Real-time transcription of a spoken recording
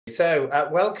So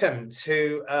welcome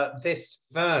to this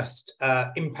first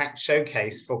Impact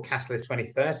Showcase for Catalyst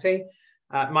 2030.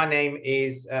 My name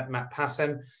is Matt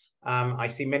Patton. I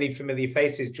see many familiar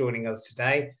faces joining us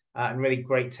today, and really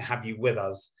great to have you with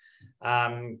us.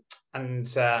 I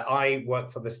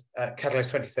work for the Catalyst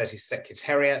 2030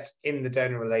 Secretariat in the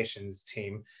Donor Relations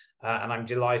team, and I'm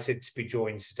delighted to be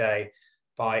joined today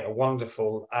by a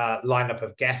wonderful lineup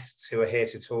of guests who are here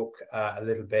to talk a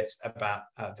little bit about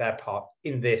their part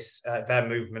in this, their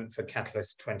movement for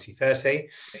Catalyst 2030.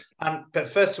 But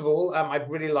first of all, I'd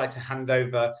really like to hand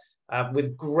over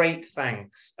with great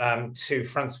thanks to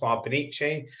François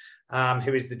Bonnici,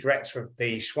 who is the director of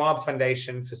the Schwab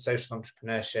Foundation for Social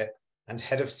Entrepreneurship and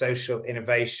head of social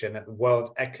innovation at the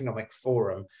World Economic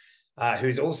Forum, who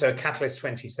is also a Catalyst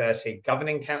 2030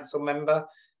 Governing Council member.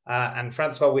 And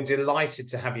François, we're delighted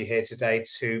to have you here today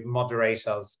to moderate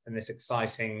us in this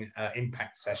exciting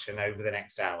impact session over the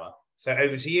next hour. So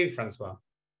over to you, François.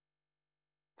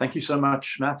 Thank you so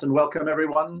much, Matt, and welcome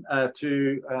everyone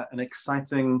to an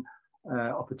exciting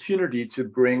opportunity to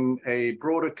bring a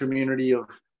broader community of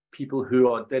people who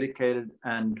are dedicated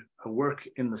and work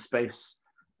in the space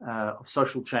of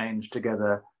social change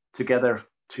together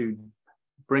to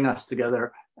bring us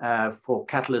together for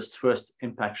Catalyst's first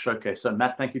Impact Showcase. So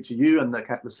Matt, thank you to you and the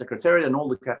Catalyst Secretariat and all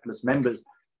the Catalyst members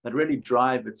that really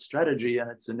drive its strategy and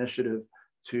its initiative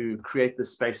to create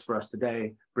this space for us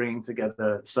today, bringing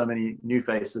together so many new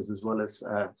faces as well as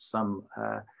some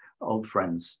old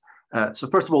friends. So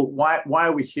first of all, why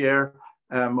are we here?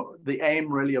 The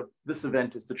aim really of this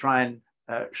event is to try and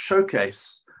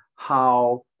showcase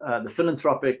how the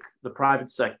philanthropic, the private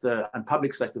sector, and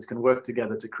public sectors can work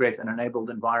together to create an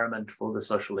enabled environment for the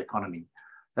social economy.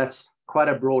 That's quite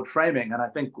a broad framing, and I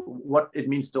think what it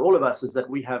means to all of us is that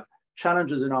we have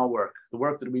challenges in our work, the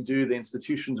work that we do, the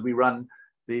institutions we run,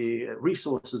 the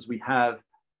resources we have,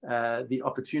 the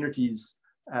opportunities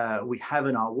we have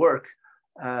in our work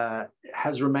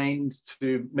has remained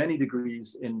to many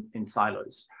degrees in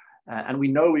silos. And we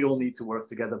know we all need to work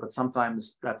together, but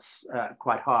sometimes that's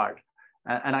quite hard.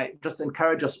 And I just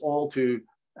encourage us all to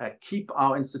keep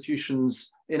our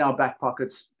institutions in our back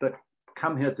pockets, but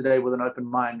come here today with an open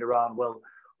mind around, well,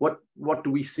 what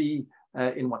do we see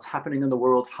in what's happening in the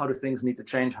world? How do things need to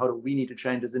change? How do we need to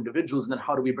change as individuals? And then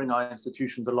how do we bring our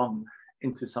institutions along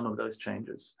into some of those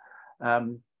changes?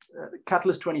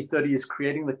 Catalyst 2030 is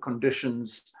creating the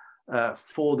conditions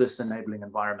for this enabling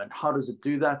environment. How does it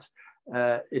do that?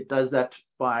 It does that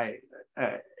by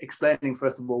explaining,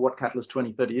 first of all, what Catalyst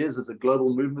 2030 is as a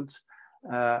global movement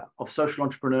of social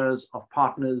entrepreneurs, of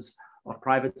partners, of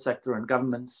private sector and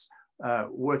governments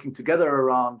working together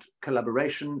around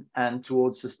collaboration and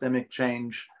towards systemic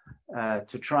change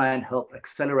to try and help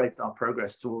accelerate our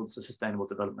progress towards the Sustainable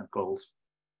Development Goals.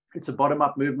 It's a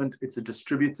bottom-up movement, it's a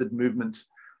distributed movement,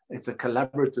 it's a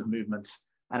collaborative movement,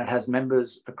 and it has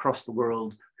members across the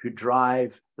world who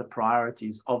drive the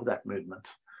priorities of that movement.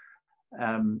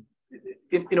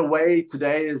 In a way,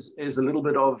 today is a little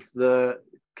bit of the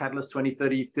Catalyst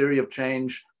 2030 theory of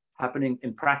change happening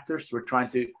in practice. We're trying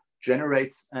to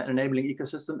generate an enabling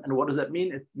ecosystem. And what does that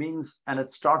mean? It means, and it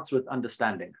starts with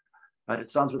understanding, right? It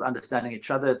starts with understanding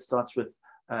each other. It starts with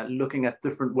looking at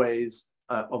different ways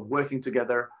of working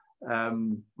together.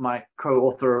 My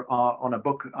co-author on a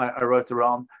book I wrote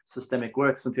around systemic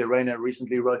work, Cynthia Rayner,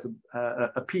 recently wrote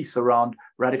a piece around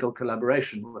radical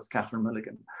collaboration with Catherine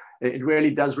Milligan. It really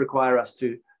does require us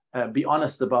to be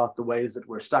honest about the ways that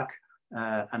we're stuck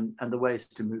and the ways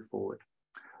to move forward.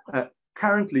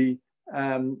 Currently,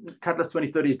 Catalyst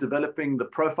 2030 is developing the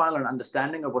profile and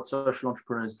understanding of what social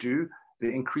entrepreneurs do,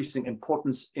 the increasing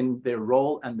importance in their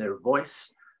role and their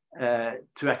voice,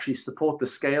 to actually support the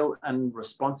scale and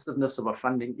responsiveness of a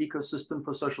funding ecosystem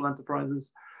for social enterprises,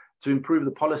 to improve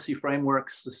the policy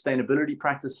frameworks, sustainability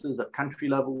practices at country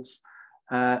levels,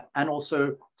 and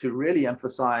also to really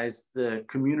emphasize the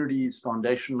community's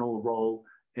foundational role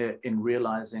in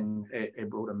realizing a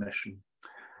broader mission.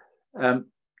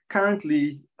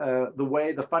 Currently, the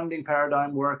way the funding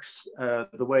paradigm works,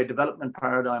 the way development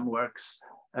paradigm works,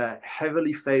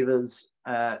 heavily favors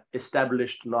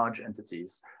established large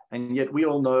entities. And yet we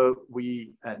all know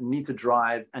we need to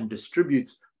drive and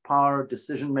distribute power,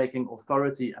 decision-making,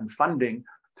 authority, and funding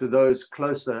to those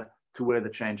closer to where the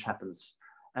change happens.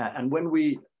 And when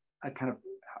we kind of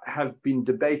have been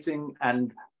debating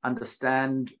and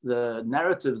understand the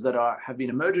narratives that have been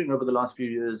emerging over the last few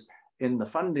years in the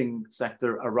funding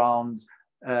sector around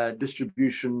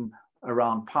distribution,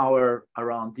 around power,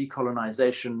 around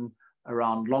decolonization,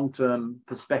 around long-term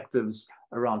perspectives,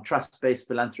 around trust-based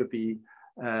philanthropy,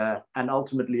 and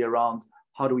ultimately around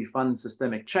how do we fund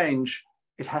systemic change,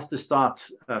 it has to start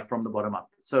from the bottom up.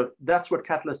 So that's what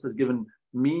Catalyst has given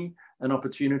me an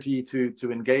opportunity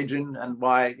to engage in, and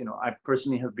why, you know, I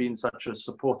personally have been such a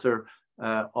supporter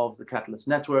of the Catalyst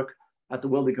network. At the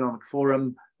World Economic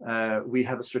Forum, we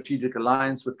have a strategic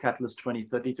alliance with Catalyst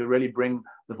 2030 to really bring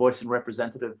the voice and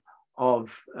representative of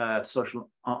social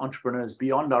entrepreneurs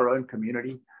beyond our own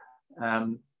community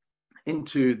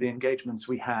into the engagements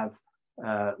we have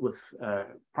with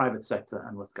private sector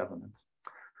and with government.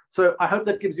 So I hope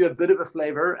that gives you a bit of a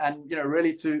flavor, and, you know,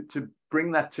 really to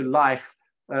bring that to life.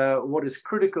 What is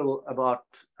critical about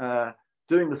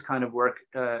doing this kind of work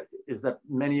is that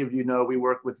many of you know we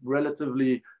work with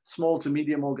relatively small to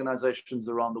medium organizations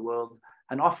around the world,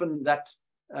 and often that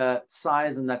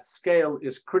size and that scale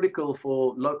is critical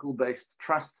for local-based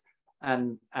trust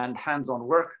and hands-on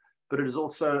work, but it is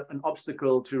also an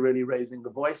obstacle to really raising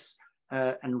the voice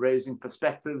and raising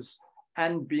perspectives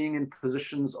and being in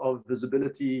positions of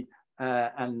visibility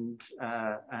and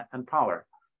power.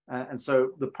 And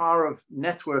so the power of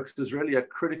networks is really a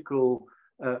critical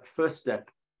first step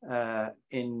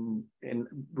in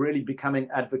really becoming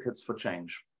advocates for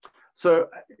change. So,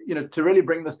 you know, to really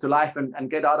bring this to life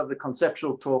and get out of the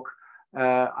conceptual talk,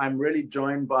 I'm really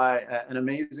joined by an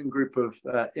amazing group of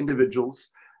individuals.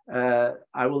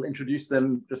 I will introduce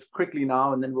them just quickly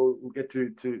now, and then we'll get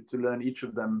to learn each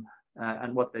of them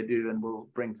and what they do, and we'll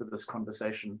bring to this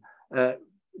conversation.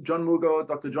 John Mugo,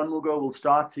 Dr. John Mugo will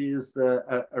start. He is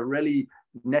a RELI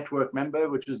network member,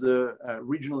 which is the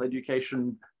Regional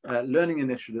Education Learning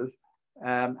Initiative,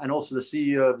 and also the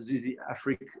CEO of Zizi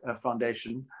Afrique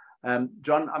Foundation.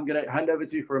 John, I'm going to hand over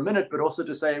to you for a minute, but also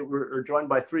to say we're joined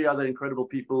by three other incredible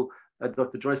people: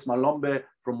 Dr. Joyce Malombe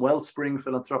from Wellspring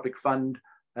Philanthropic Fund,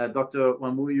 Dr.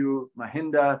 Wamuyu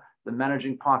Mahinda, the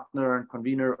managing partner and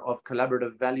convener of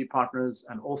Collaborative Value Partners,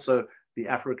 and also the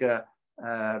Africa,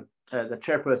 the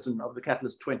chairperson of the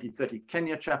Catalyst 2030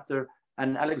 Kenya chapter,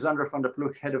 and Alexandra from the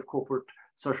Ploeg, head of corporate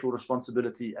social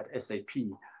responsibility at SAP.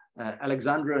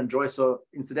 Alexandra and Joyce are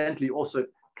incidentally also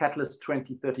Catalyst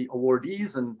 2030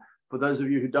 awardees. And for those of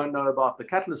you who don't know about the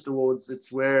Catalyst Awards,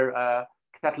 it's where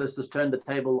Catalyst has turned the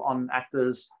table on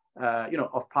actors you know,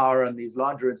 of power and these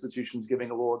larger institutions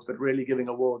giving awards, but really giving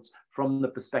awards from the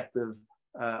perspective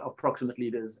of proximate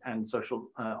leaders and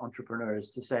social entrepreneurs,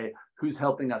 to say who's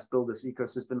helping us build this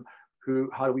ecosystem,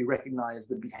 how do we recognize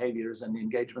the behaviors and the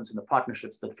engagements and the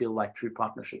partnerships that feel like true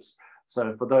partnerships.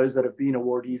 So for those that have been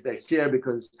awardees, they're here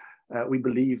because we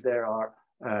believe there are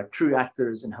true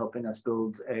actors in helping us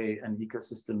build an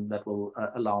ecosystem that will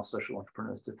allow social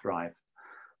entrepreneurs to thrive.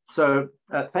 So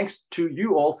thanks to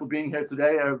you all for being here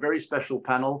today, a very special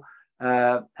panel.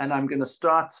 And I'm going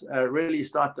to really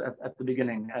start at the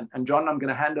beginning. And John, I'm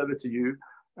going to hand over to you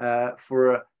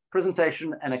for a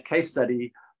presentation and a case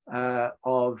study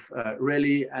of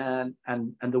RELI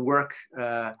and the work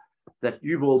that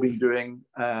you've all been doing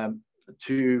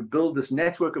to build this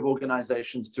network of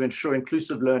organizations to ensure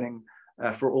inclusive learning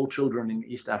for all children in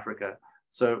East Africa.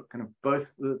 So kind of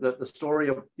both the story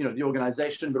of, you know, the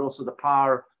organization, but also the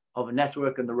power of a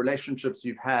network and the relationships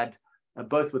you've had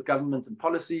both with government and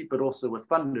policy, but also with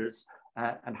funders,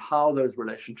 and how those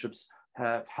relationships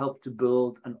have helped to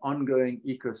build an ongoing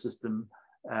ecosystem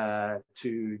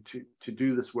to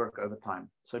do this work over time.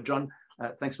 So John,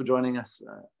 thanks for joining us.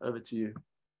 Over to you.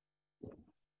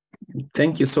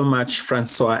 Thank you so much,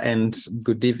 Francois, and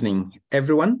good evening,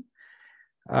 everyone.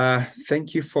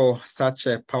 Thank you for such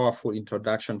a powerful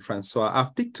introduction, Francois.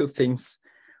 I've picked two things.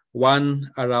 One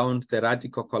around the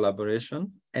radical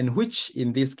collaboration, and which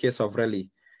in this case of RELI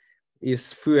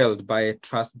is fueled by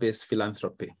trust-based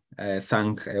philanthropy.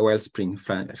 Thank Wellspring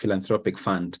Philanthropic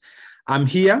Fund. I'm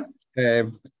here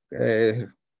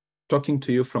talking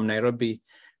to you from Nairobi,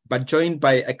 but joined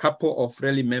by a couple of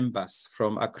RELI members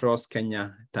from across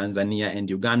Kenya, Tanzania, and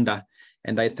Uganda.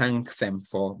 And I thank them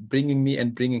for bringing me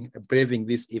and braving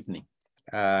this evening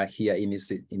here in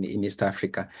East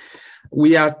Africa.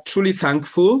 We are truly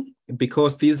thankful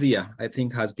because this year, I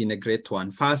think, has been a great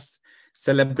one. First,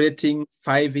 celebrating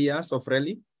 5 years of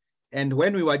RELI. And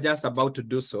when we were just about to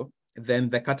do so, then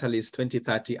the Catalyst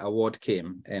 2030 award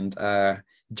came, and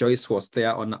Joyce was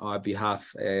there on our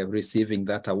behalf receiving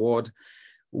that award.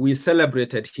 We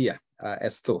celebrated here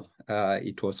as though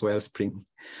it was Wellspring.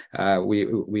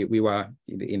 We were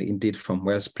indeed from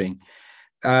Wellspring.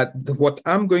 What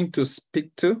I'm going to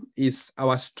speak to is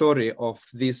our story of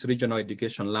this Regional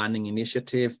Education Learning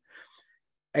Initiative,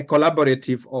 a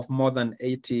collaborative of more than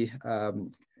 80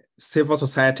 civil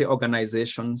society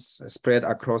organizations spread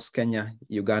across Kenya,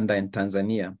 Uganda, and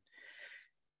Tanzania.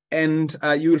 And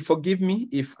you will forgive me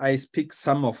if I speak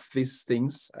some of these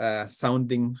things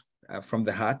sounding from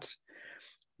the heart,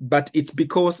 but it's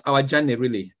because our journey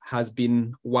really has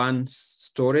been one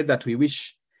story that we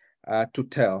wish to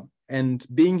tell. And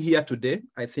being here today,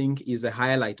 I think, is a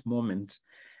highlight moment.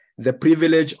 The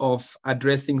privilege of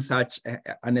addressing such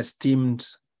an esteemed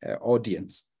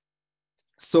audience.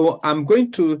 So I'm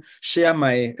going to share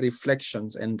my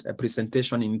reflections and a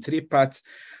presentation in 3 parts.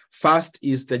 First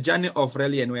is the journey of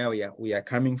RELI and where we are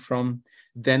coming from.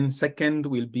 Then second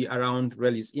will be around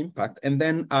RELI's impact. And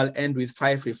then I'll end with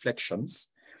 5 reflections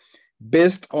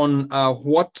based on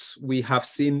what we have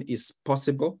seen is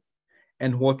possible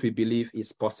and what we believe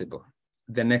is possible.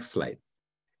 The next slide.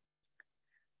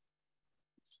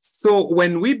 So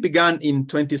when we began in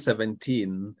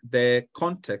 2017, the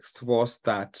context was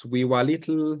that we were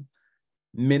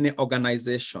many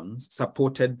organizations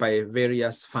supported by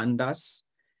various funders.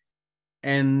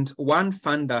 And one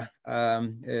funder,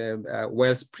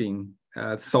 Wellspring,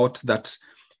 thought that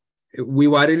we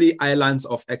were really islands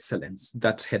of excellence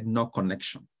that had no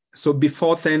connection. So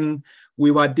before then,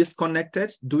 we were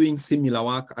disconnected, doing similar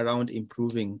work around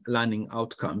improving learning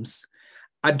outcomes,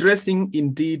 addressing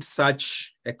indeed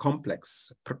such a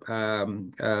complex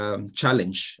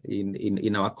challenge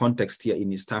in our context here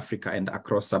in East Africa and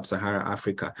across sub-Saharan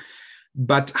Africa,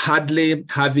 but hardly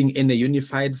having any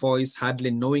unified voice,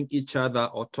 hardly knowing each other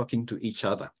or talking to each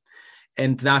other.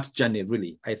 And that journey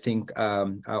really, I think,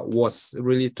 was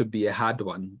really to be a hard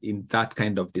one in that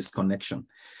kind of disconnection.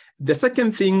 The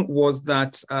second thing was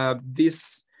that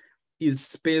this is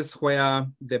space where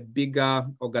the bigger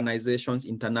organizations,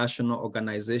 international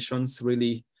organizations,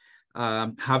 really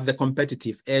have the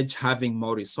competitive edge, having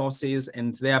more resources,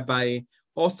 and thereby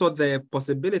also the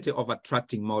possibility of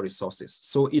attracting more resources.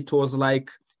 So it was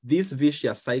like this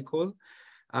vicious cycle,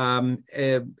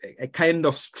 a kind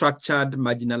of structured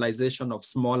marginalization of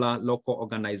smaller local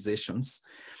organizations.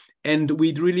 And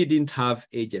we really didn't have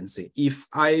agency. If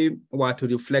I were to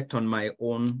reflect on my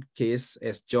own case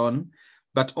as John,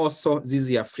 but also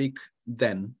Zizi Afrique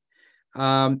then,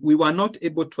 we were not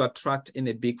able to attract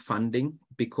any big funding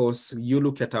because you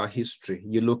look at our history,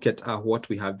 you look at what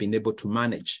we have been able to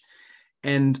manage.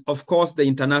 And of course, the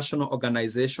international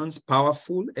organizations,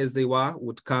 powerful as they were,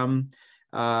 would come,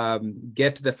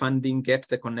 get the funding, get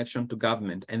the connection to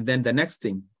government. And then the next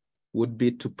thing would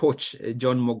be to poach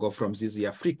John Mugo from Zizi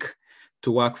Afrique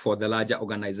to work for the larger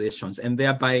organizations and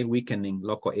thereby weakening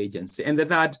local agency. And the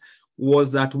third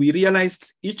was that we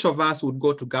realized each of us would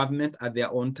go to government at their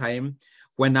own time.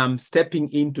 When I'm stepping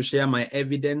in to share my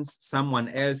evidence, someone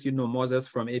else, Moses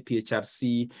from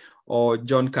APHRC or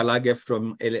John Kalage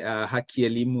from Haki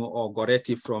Elimu or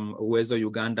Goretti from Uwezo,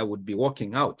 Uganda would be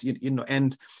walking out,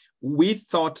 and we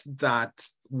thought that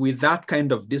with that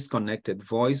kind of disconnected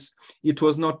voice, it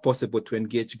was not possible to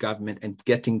engage government and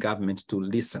getting government to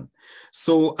listen.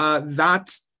 So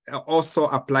that also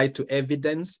applied to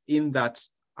evidence in that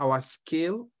our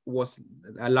scale was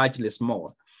largely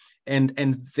small. And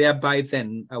thereby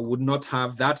then would not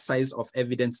have that size of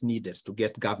evidence needed to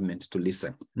get government to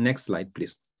listen. Next slide,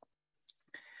 please.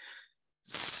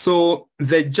 So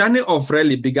the journey of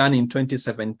RELI began in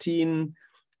 2017.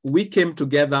 We came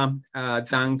together,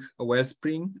 thank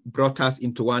Wellspring, brought us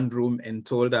into one room and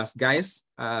told us, guys,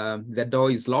 the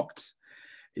door is locked.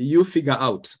 You figure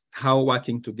out how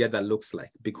working together looks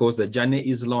like, because the journey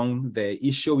is long. The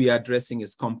issue we are addressing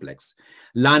is complex.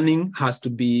 Learning has to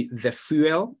be the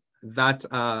fuel, that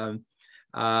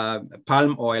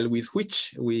palm oil with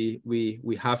which we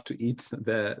have to eat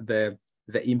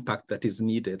the impact that is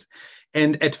needed.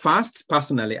 And at first,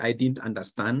 personally, I didn't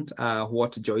understand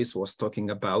what Joyce was talking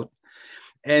about.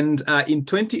 And in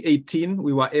 2018,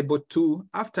 we were able to,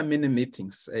 after many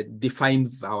meetings, define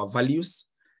our values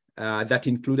that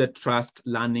included trust,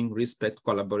 learning, respect,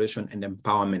 collaboration, and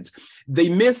empowerment. They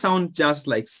may sound just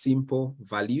like simple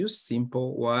values,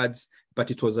 simple words, but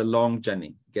it was a long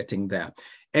journey getting there.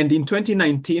 And in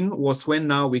 2019 was when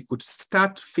now we could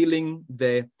start feeling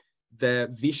the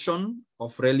vision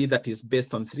of RELI that is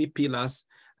based on 3 pillars,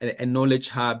 a knowledge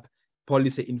hub,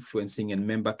 policy influencing, and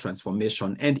member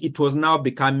transformation. And it was now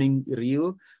becoming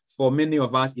real. For many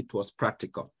of us, it was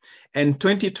practical. And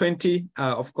 2020,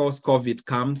 of course, COVID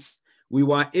comes. We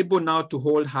were able now to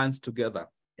hold hands together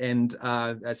and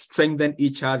strengthen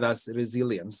each other's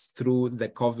resilience through the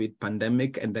COVID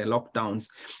pandemic and the lockdowns.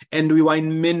 And we were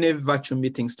in many virtual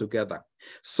meetings together.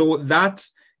 So that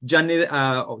journey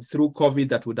through COVID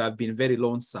that would have been very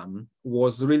lonesome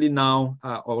was really now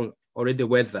already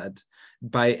weathered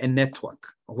by a network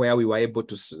where we were able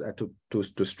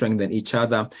to strengthen each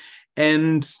other.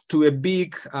 And to a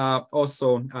big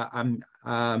also,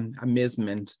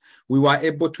 amazement, we were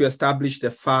able to establish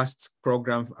the first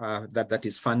program that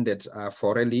is funded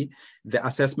for RELI, the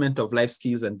assessment of life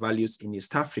skills and values in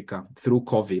East Africa through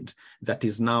COVID, that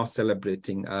is now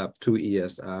celebrating 2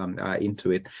 years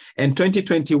into it. In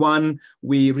 2021,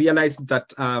 we realized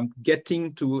that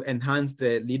getting to enhance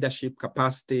the leadership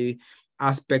capacity,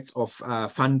 aspects of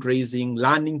fundraising,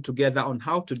 learning together on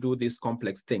how to do these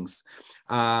complex things.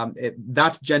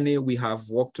 That journey we have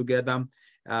walked together,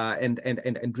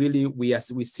 and really we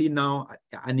see now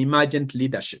an emergent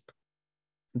leadership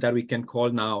that we can call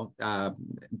now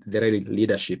the RELI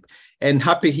leadership. And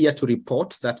happy here to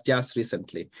report that just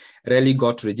recently, RELI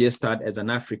got registered as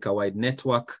an Africa-wide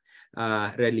network,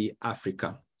 RELI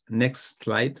Africa. Next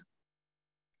slide.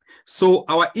 So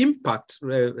our impact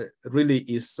really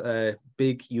is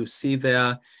big. You see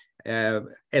there,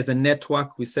 as a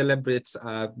network, we celebrate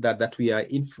that we are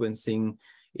influencing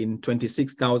in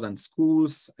 26,000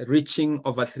 schools, reaching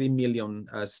over 3 million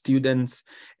students,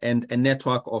 and a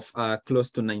network of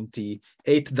close to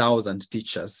 98,000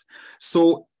 teachers.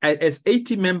 So as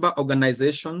 80 member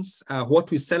organizations,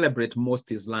 what we celebrate most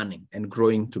is learning and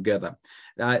growing together.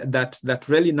 That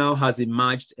really now has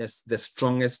emerged as the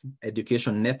strongest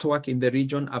education network in the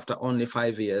region after only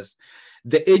 5 years.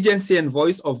 The agency and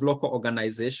voice of local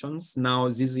organizations, now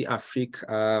Zizi, Afrique,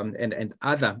 and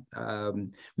other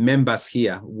members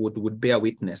here would bear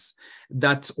witness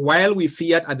that while we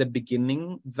feared at the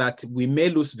beginning that we may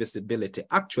lose visibility,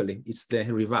 actually it's the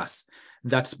reverse,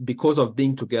 that because of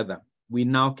being together, we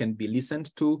now can be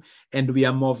listened to and we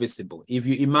are more visible. If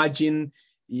you imagine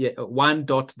one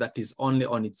dot that is only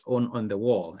on its own on the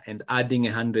wall and adding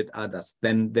 100 others,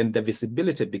 then the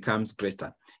visibility becomes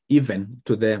greater, even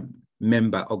to the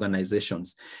member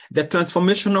organizations. The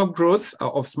transformational growth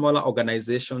of smaller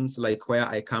organizations like where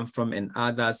I come from and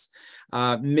others,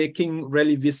 making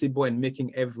really visible and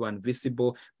making everyone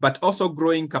visible, but also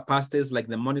growing capacities like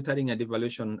the monitoring and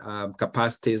evaluation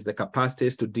capacities, the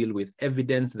capacities to deal with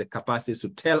evidence, the capacities to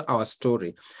tell our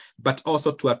story, but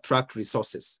also to attract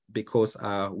resources because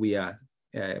we are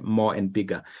more and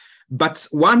bigger. But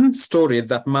one story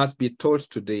that must be told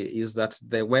today is that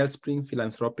the Wellspring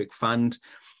Philanthropic Fund,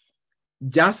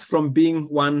 just from being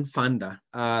one funder,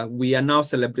 we are now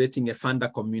celebrating a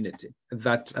funder community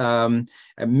that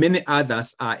many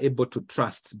others are able to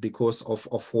trust because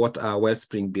of what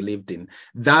Wellspring believed in.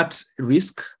 That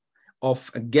risk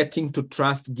of getting to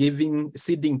trust,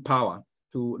 seeding power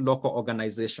to local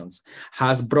organizations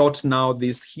has brought now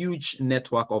this huge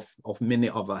network of many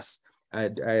of us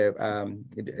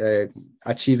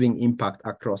achieving impact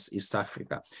across East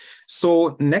Africa.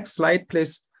 So next slide,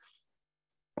 please.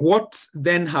 What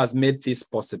then has made this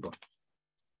possible?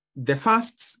 The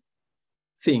first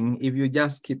thing, if you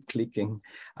just keep clicking,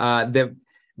 the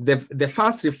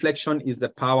first reflection is the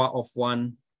power of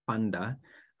one funder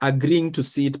agreeing to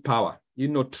seed power. You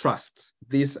know, trust.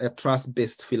 This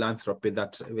trust-based philanthropy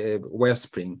that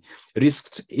Wellspring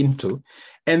risked into.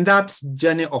 And that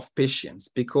journey of patience,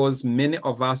 because many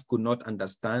of us could not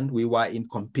understand. We were in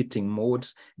competing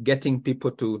modes, getting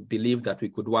people to believe that we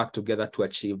could work together to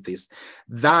achieve this.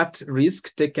 That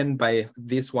risk taken by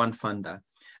this one funder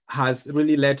has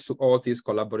really led to all this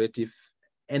collaborative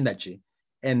energy,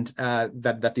 and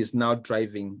that is now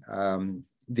driving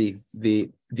the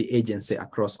agency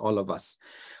across all of us.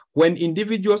 When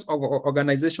individuals or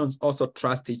organizations also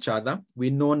trust each other, we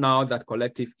know now that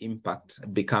collective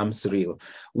impact becomes real.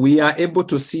 We are able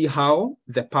to see how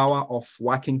the power of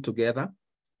working together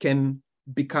can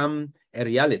become a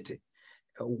reality.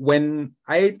 When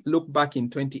I look back in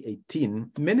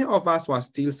 2018, many of us were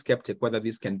still skeptical whether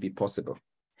this can be possible.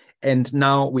 And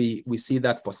now we see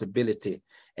that possibility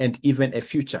and even a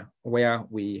future where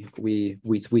we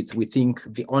think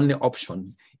the only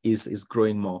option is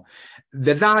growing more.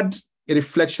 The third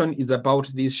reflection is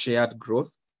about this shared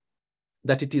growth,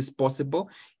 that it is possible.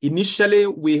 Initially,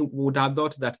 we would have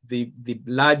thought that the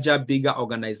larger, bigger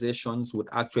organizations would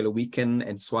actually weaken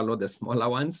and swallow the smaller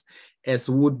ones, as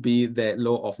would be the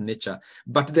law of nature.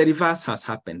 But the reverse has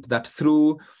happened, that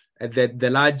through the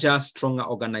larger, stronger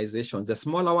organizations, the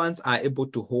smaller ones are able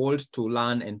to hold, to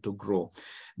learn, and to grow.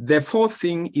 The fourth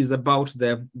thing is about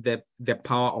the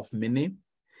power of many.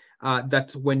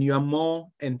 That when you are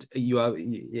more and you are,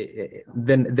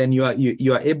 then you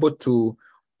are able to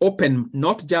open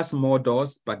not just more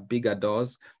doors but bigger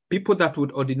doors. People that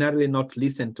would ordinarily not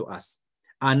listen to us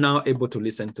are now able to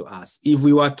listen to us. If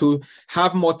we were to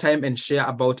have more time and share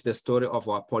about the story of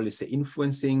our policy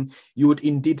influencing, you would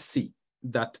indeed see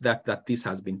that this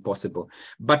has been possible.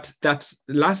 But that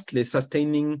lastly,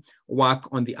 sustaining work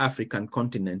on the African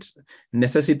continent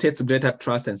necessitates greater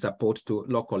trust and support to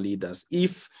local leaders.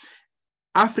 If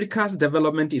Africa's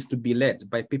development is to be led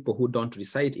by people who don't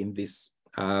reside in this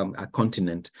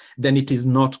continent, then it is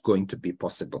not going to be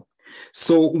possible.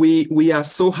 So we are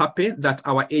so happy that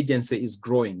our agency is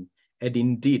growing. And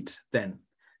indeed, then,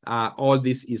 all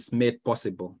this is made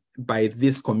possible by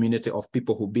this community of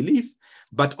people who believe,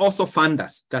 but also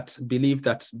funders that believe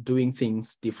that doing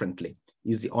things differently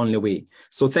is the only way.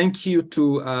 So thank you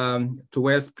to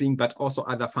Wellspring, but also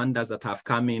other funders that have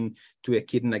come in, to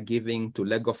Echidna Giving, to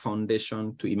Lego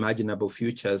Foundation, to Imaginable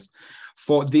Futures,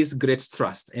 for this great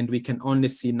trust. And we can only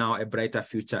see now a brighter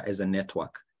future as a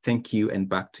network. Thank you, and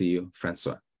back to you,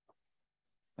 François.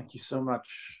 Thank you so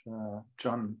much,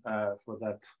 John, for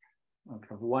that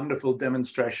kind of wonderful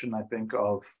demonstration, I think,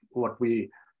 of what we,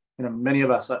 many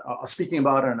of us are speaking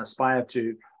about and aspire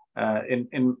to.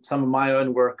 In some of my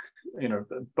own work,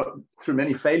 but through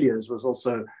many failures, was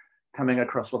also coming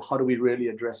across, well, how do we really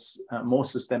address more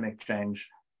systemic change?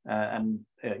 And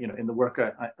in the work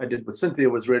I did with Cynthia,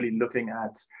 was really looking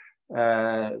at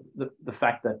the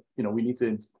fact that we need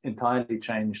to entirely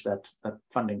change that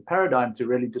funding paradigm to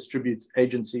really distribute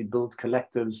agency, build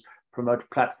collectives, promote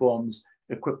platforms,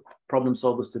 equip problem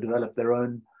solvers to develop their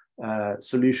own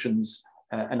solutions,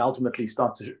 and ultimately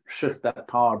start to shift that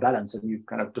power balance. And you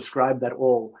kind of described that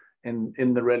all in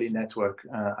the RELI network.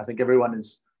 I think everyone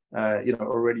is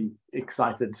already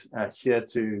excited here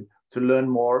to learn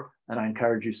more, and I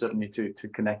encourage you certainly to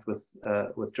connect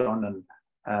with John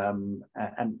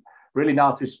and really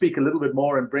now to speak a little bit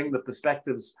more and bring the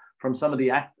perspectives from some of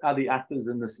the other actors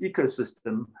in this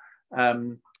ecosystem.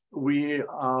 We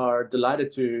are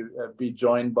delighted to be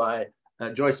joined by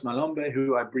Joyce Malombe,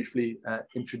 who I briefly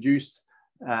introduced,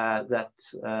 that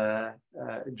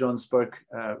John spoke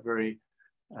very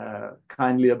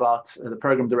kindly about, the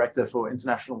Program Director for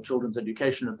International Children's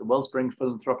Education at the Wellspring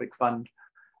Philanthropic Fund.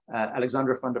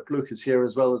 Alexandra van der Ploeg is here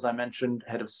as well, as I mentioned,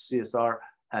 Head of CSR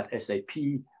at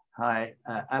SAP. Hi,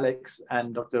 Alex,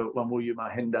 and Dr. Wamuyu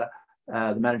Mahinda,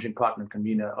 the Managing Partner and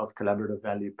Convener of Collaborative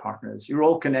Value Partners. You're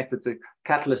all connected to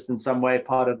Catalyst in some way,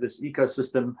 part of this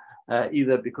ecosystem,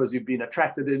 either because you've been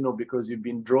attracted in or because you've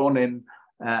been drawn in,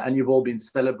 and you've all been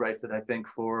celebrated, I think,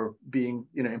 for being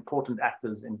important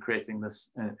actors in creating this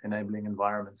enabling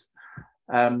environment.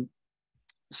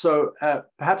 So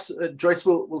perhaps, Joyce,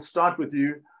 we'll start with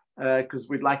you, because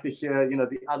we'd like to hear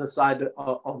the other side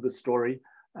of the story.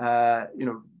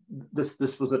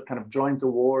 This was a kind of joint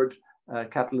award,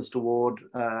 Catalyst Award,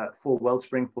 for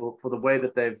Wellspring for the way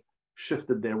that they've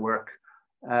shifted their work.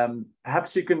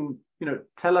 Perhaps you can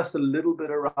tell us a little bit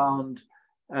around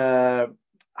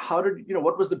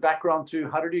what was the background to,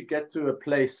 how did you get to a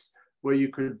place where you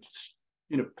could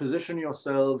position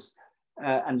yourselves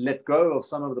and let go of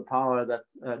some of the power that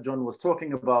John was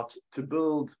talking about to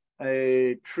build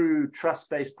a true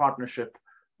trust-based partnership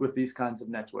with these kinds of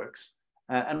networks?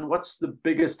 And what's the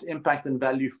biggest impact and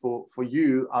value for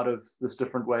you out of this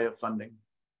different way of funding?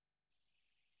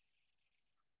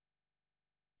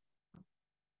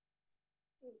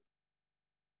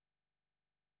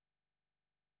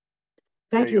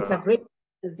 Thank you.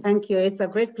 Thank you. It's a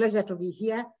great pleasure to be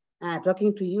here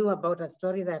talking to you about a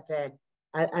story that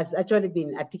has actually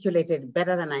been articulated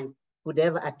better than I could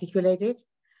ever articulate it.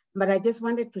 But I just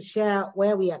wanted to share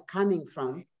where we are coming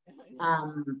from.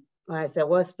 As a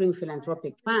Wellspring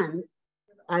Philanthropic Fund,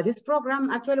 this program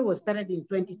actually was started in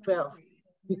 2012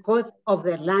 because of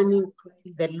the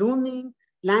looming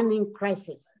learning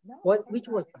crisis, which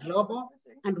was global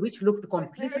and which looked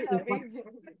completely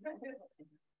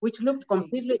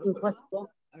impossible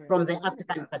from the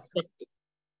African perspective.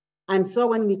 And so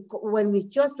when we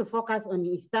chose to focus on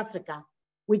East Africa,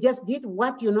 we just did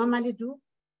what you normally do,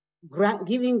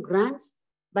 giving grants,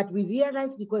 but we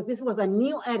realized because this was a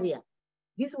new area,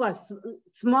 this was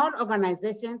small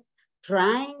organizations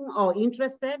trying or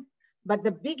interested, but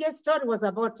the biggest story was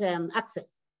about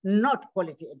access, not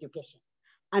quality education.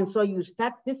 And so you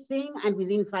start this thing, and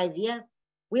within 5 years,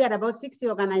 we had about 60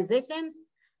 organizations,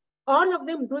 all of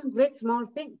them doing great small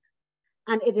things.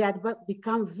 And it had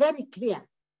become very clear,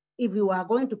 if you are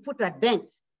going to put a dent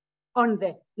on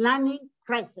the learning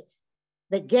crisis,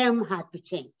 the game had to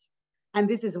change. And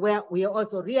this is where we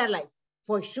also realized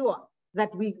for sure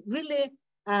that we really,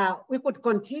 we could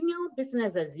continue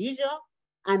business as usual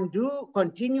and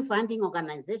continue funding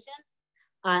organizations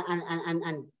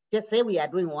and just say we are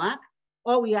doing work,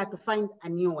 or we had to find a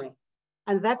new way.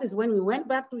 And that is when we went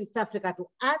back to East Africa to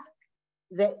ask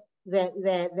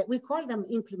we call them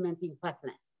implementing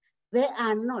partners. They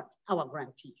are not our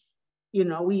grantees.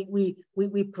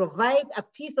 We provide a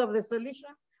piece of the solution,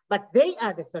 but they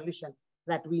are the solution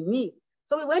that we need.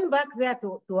 So we went back there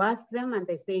to ask them, and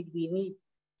they said we need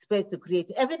space to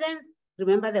create evidence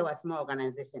Remember, they were small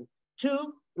organizations.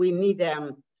 2, we need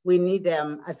a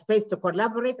space to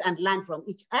collaborate and learn from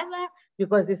each other,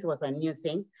 because this was a new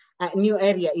thing, a new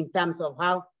area in terms of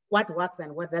what works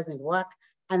and what doesn't work.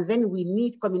 And then we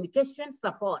need communication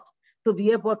support to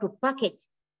be able to package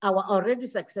our already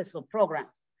successful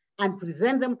programs and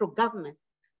present them to government.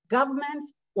 Government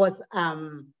was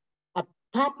a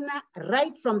partner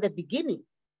right from the beginning.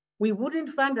 We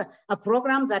wouldn't fund a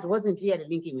program that wasn't really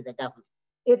linking with the government.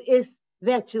 It is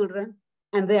their children,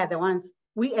 and they are the ones,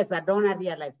 we as a donor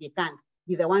realize we can't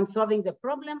be the ones solving the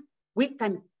problem. We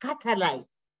can catalyze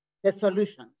the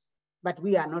solutions, but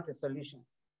we are not the solutions.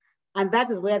 And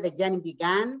that is where the journey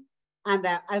began. And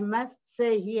I must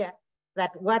say here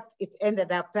that what it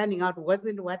ended up turning out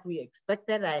wasn't what we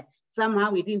expected.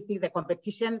 Somehow we didn't think the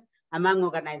competition among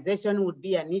organizations would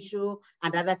be an issue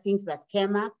and other things that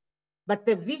came up. But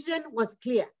the vision was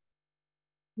clear.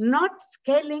 Not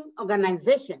scaling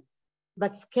organizations,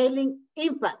 but scaling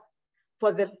impact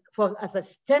for a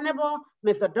sustainable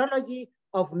methodology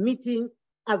of meeting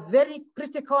a very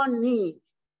critical need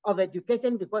of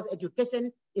education, because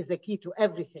education is the key to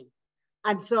everything.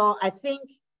 And so I think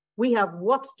we have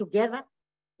worked together.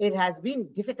 It has been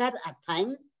difficult at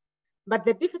times, but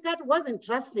the difficult wasn't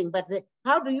trusting, but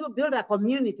how do you build a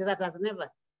community that has never,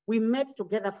 we met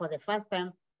together for the first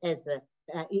time as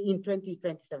in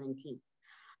 2017.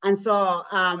 And so,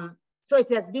 so it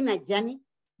has been a journey,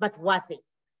 but worth it.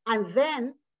 And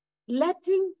then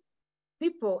letting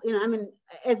people, I mean,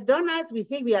 as donors, we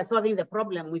think we are solving the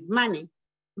problem with money,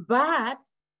 but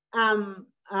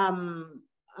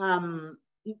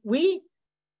we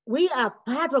are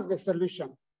part of the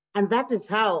solution. And that is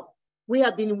how we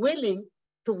have been willing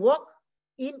to walk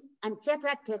in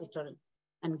uncharted territory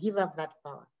and give up that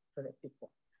power to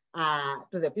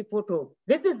the people,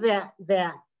 this is their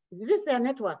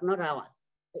network, not ours.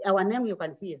 Our name, you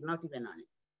can see, is not even on it.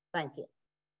 Thank you.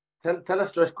 Tell us,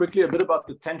 Joyce, quickly a bit about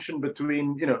the tension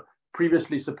between,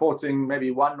 previously supporting maybe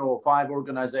 1 or 5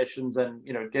 organizations and,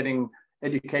 getting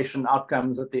education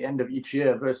outcomes at the end of each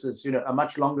year versus, a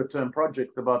much longer term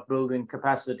project about building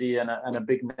capacity and a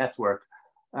big network.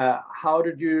 How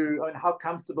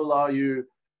comfortable are you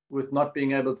with not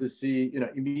being able to see,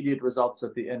 immediate results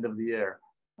at the end of the year?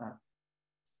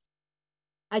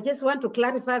 I just want to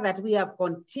clarify that we have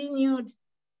continued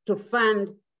to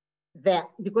fund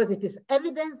because it is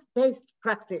evidence-based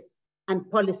practice and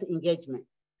policy engagement.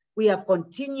 We have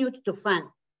continued to fund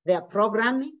their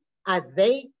programming as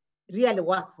they really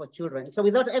work for children. So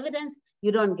without evidence,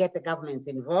 you don't get the governments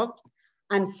involved.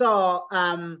 And so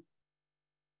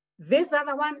this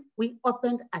other one, we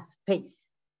opened a space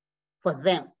for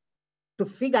them to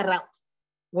figure out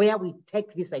where we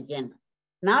take this agenda.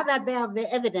 Now that they have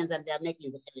the evidence and they are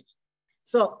making the evidence.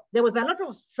 So there was a lot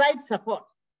of side support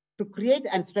to create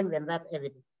and strengthen that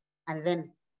evidence, and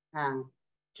then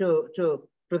to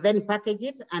then package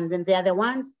it. And then they are the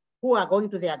ones who are going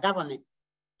to their governments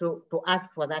to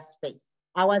ask for that space.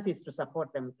 Ours is to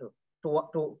support them to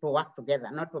work together,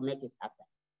 not to make it happen.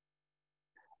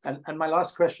 And my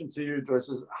last question to you, Joyce,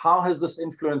 is how has this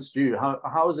influenced you?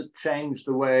 How has it changed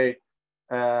the way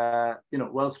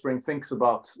Wellspring thinks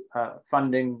about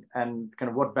funding, and kind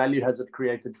of what value has it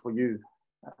created for you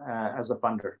as a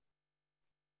funder?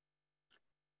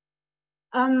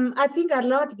 I think a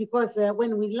lot, because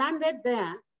when we landed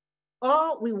there,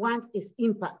 all we want is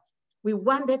impact. We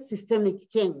wanted systemic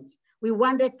change. We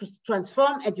wanted to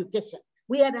transform education.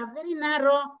 We had a very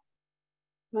narrow,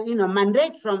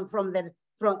 mandate from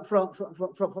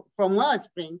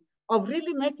Wellspring of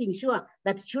really making sure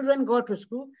that children go to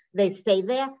school, they stay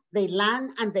there, they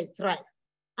learn, and they thrive.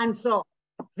 And so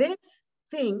this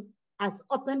thing has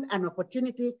opened an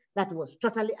opportunity that was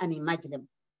totally unimaginable.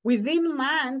 Within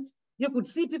months, you could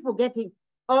see people getting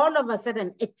all of a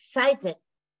sudden excited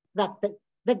that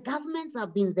the governments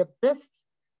have been the best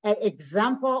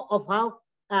example of how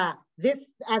this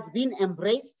has been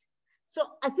embraced. So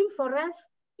I think for us,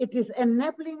 it is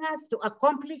enabling us to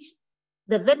accomplish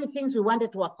the very things we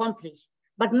wanted to accomplish,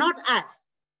 but not us,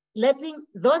 letting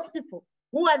those people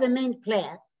who are the main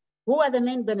players, who are the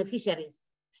main beneficiaries,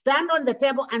 stand on the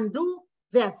table and do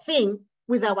their thing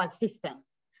with our systems.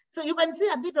 So you can see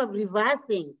a bit of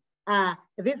reversing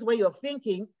this way of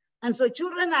thinking. And so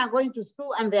children are going to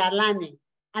school and they are learning,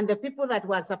 and the people that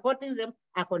were supporting them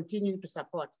are continuing to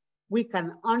support. We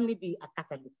can only be a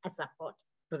catalyst, a support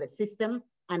to the system,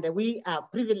 and we are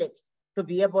privileged to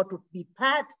be able to be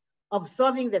part of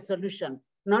solving the solution,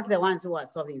 not the ones who are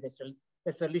solving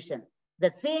the solution. The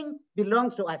thing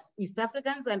belongs to us East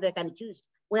Africans, and they can choose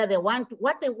what they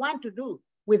want to do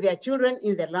with their children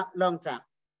in the long term.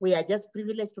 We are just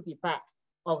privileged to be part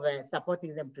of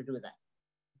supporting them to do that.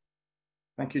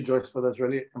 Thank you, Joyce, for those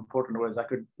really important words. I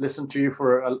could listen to you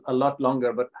for a lot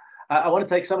longer, but I want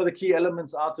to take some of the key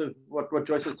elements out of what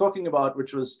Joyce was talking about,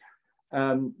 which was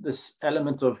this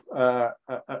element of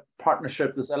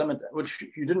partnership, this element which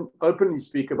you didn't openly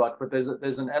speak about, but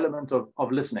there's an element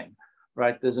of listening,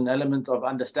 right? There's an element of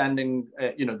understanding,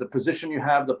 the position you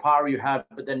have, the power you have,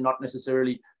 but then not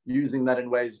necessarily using that in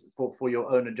ways for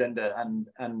your own agenda,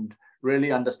 and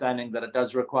really understanding that it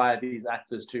does require these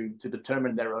actors to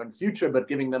determine their own future, but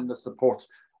giving them the support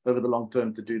over the long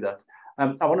term to do that.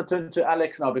 I want to turn to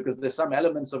Alex now, because there's some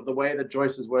elements of the way that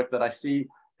Joyce's work that I see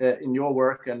in your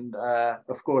work, and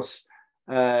of course,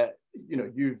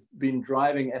 you've been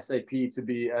driving SAP to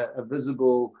be a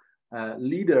visible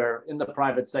leader in the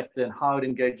private sector and how it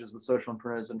engages with social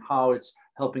entrepreneurs and how it's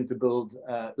helping to build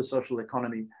the social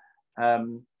economy.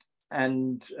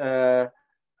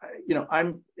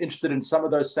 I'm interested in some of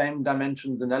those same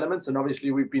dimensions and elements. And obviously,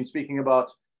 we've been speaking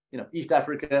about East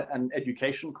Africa and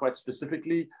education quite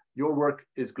specifically. Your work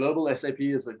is global. SAP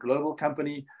is a global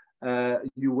company.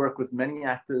 You work with many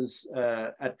actors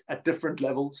at different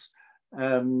levels.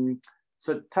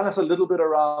 So tell us a little bit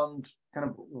around kind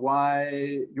of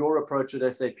why your approach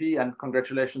at SAP, and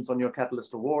congratulations on your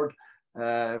Catalyst Award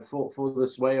for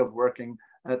this way of working.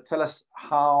 Tell us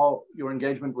how your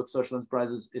engagement with social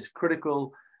enterprises is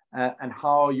critical, and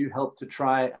how you help to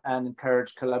try and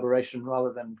encourage collaboration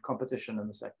rather than competition in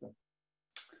the sector.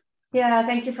 Yeah,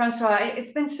 thank you, Francois.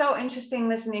 It's been so interesting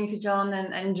listening to John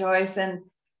and Joyce, and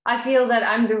I feel that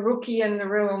I'm the rookie in the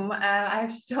room. I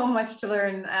have so much to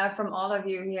learn from all of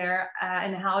you here,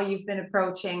 and how you've been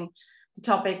approaching the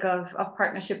topic of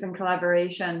partnership and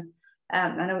collaboration.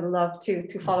 And I would love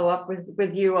to follow up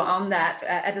with you on that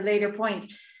at a later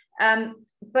point.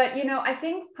 But I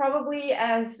think probably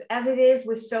as it is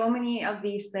with so many of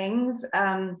these things,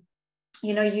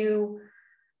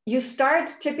 you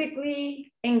start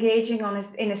typically engaging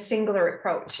in a singular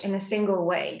approach, in a single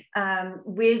way,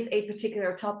 with a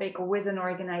particular topic or with an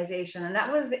organization. And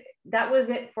that was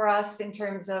it for us in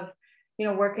terms of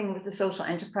working with the social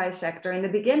enterprise sector. In the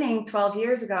beginning, 12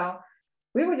 years ago,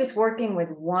 we were just working with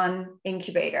one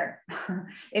incubator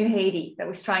in Haiti that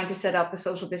was trying to set up a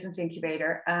social business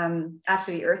incubator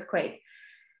after the earthquake.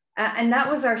 And that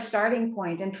was our starting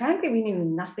point. And frankly, we knew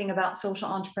nothing about social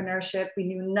entrepreneurship. We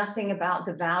knew nothing about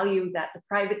the value that the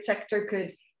private sector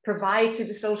could provide to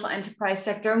the social enterprise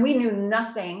sector. And we knew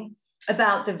nothing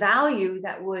about the value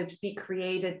that would be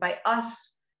created by us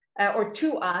or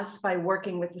to us by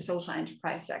working with the social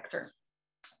enterprise sector.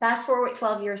 Fast forward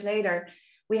 12 years later,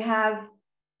 we have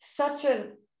such a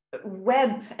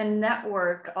web and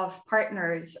network of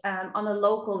partners on a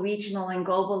local, regional, and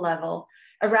global level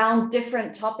around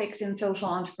different topics in social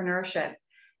entrepreneurship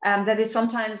that it's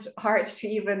sometimes hard to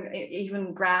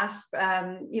even grasp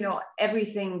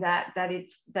everything that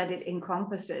it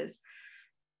encompasses.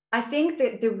 I think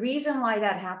that the reason why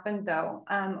that happened, though,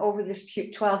 over this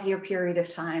 12-year period of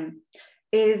time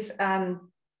is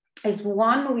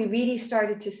one, we really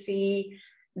started to see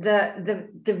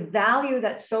the value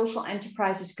that social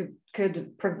enterprises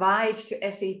could provide to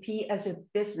SAP as a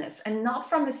business, and not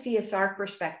from a CSR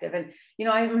perspective. And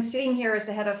I'm sitting here as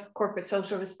the head of corporate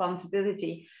social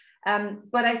responsibility,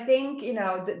 but I think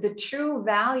the true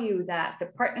value that the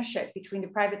partnership between the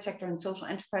private sector and social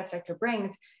enterprise sector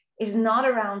brings is not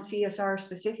around CSR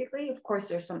specifically. Of course,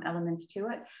 there's some elements to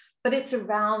it, but it's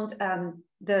around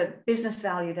the business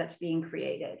value that's being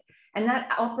created. And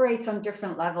that operates on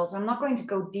different levels. I'm not going to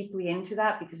go deeply into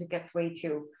that because it gets way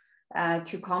too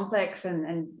complex,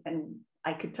 and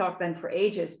I could talk then for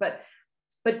ages. But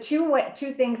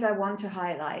two things I want to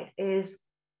highlight is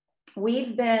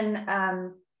we've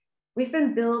been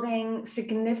building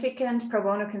significant pro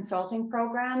bono consulting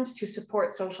programs to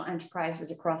support social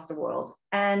enterprises across the world.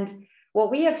 And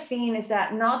what we have seen is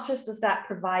that not just does that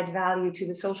provide value to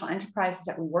the social enterprises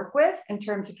that we work with in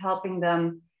terms of helping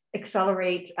them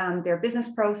accelerate their business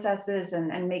processes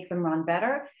and make them run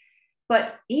better,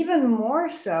 but even more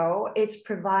so, it's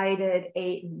provided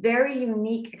a very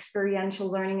unique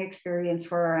experiential learning experience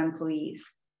for our employees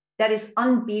that is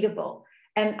unbeatable.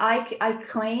 And I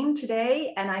claim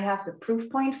today, and I have the proof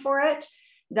point for it,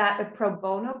 that a pro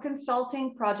bono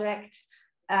consulting project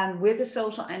with a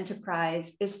social enterprise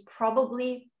is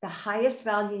probably the highest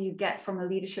value you get from a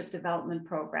leadership development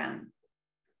program.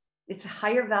 It's a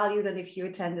higher value than if you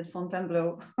attended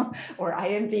Fontainebleau or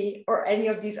IMD or any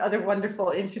of these other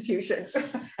wonderful institutions.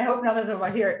 I hope none of them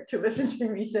are here to listen to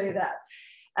me say that.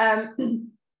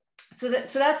 So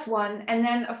that's one. And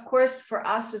then, of course, for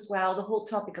us as well, the whole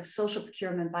topic of social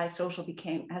procurement by social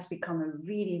has become a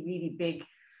really, really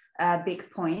big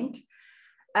point.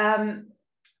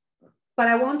 But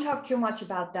I won't talk too much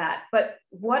about that. But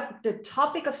what the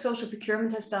topic of social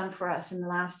procurement has done for us in the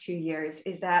last 2 years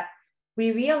is that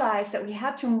we realized that we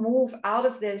had to move out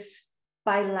of this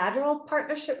bilateral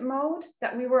partnership mode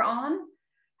that we were on,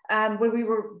 where we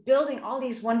were building all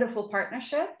these wonderful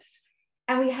partnerships,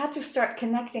 and we had to start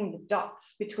connecting the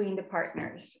dots between the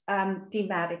partners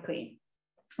thematically.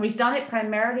 We've done it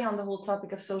primarily on the whole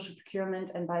topic of social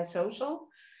procurement and biosocial.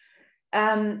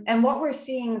 And what we're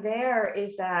seeing there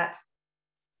is that,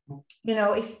 you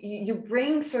know, if you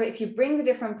bring the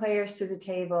different players to the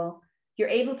table, you're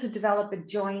able to develop a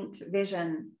joint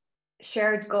vision,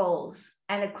 shared goals,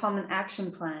 and a common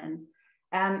action plan.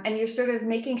 And you're sort of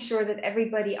making sure that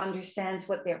everybody understands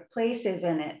what their place is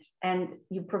in it, and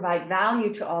you provide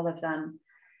value to all of them,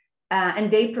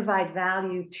 and they provide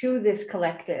value to this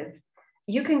collective.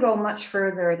 You can go much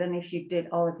further than if you did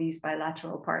all of these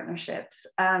bilateral partnerships.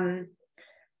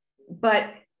 But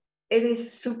it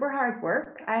is super hard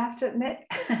work, I have to admit.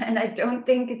 And I don't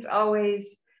think it's always,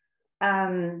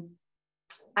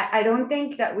 I don't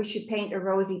think that we should paint a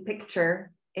rosy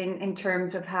picture in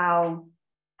terms of how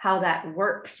that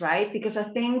works, right? Because I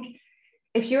think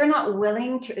if you're not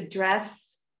willing to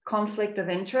address conflict of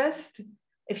interest,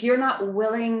 if you're not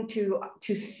willing to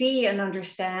see and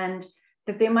understand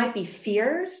that there might be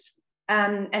fears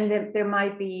and that there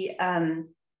might be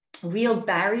real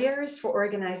barriers for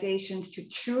organizations to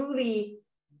truly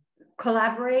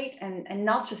collaborate and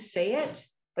not just say it,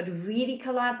 but really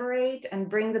collaborate and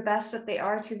bring the best that they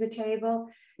are to the table.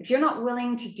 If you're not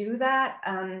willing to do that,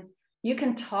 you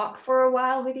can talk for a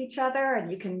while with each other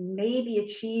and you can maybe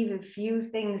achieve a few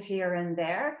things here and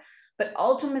there, but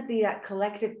ultimately that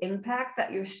collective impact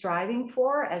that you're striving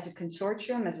for as a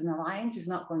consortium, as an alliance, is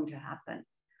not going to happen.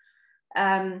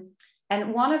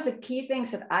 And one of the key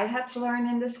things that I had to learn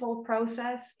in this whole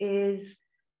process is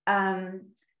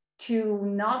to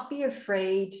not be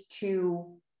afraid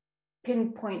to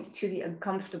pinpoint to the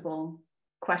uncomfortable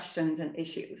questions and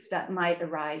issues that might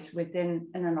arise within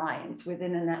an alliance,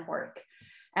 within a network.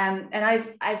 And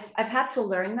I've had to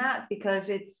learn that, because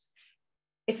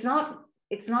it's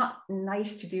not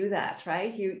nice to do that,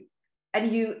 right?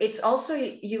 It's also,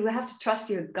 you have to trust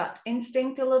your gut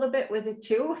instinct a little bit with it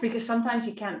too, because sometimes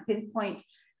you can't pinpoint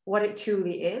what it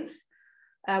truly is,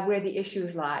 where the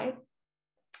issues lie.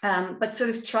 But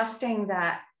sort of trusting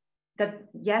that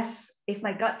yes, if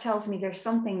my gut tells me there's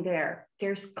something there,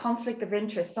 there's conflict of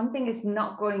interest, something is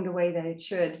not going the way that it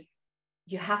should,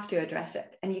 you have to address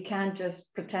it. And you can't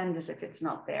just pretend as if it's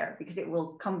not there, because it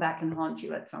will come back and haunt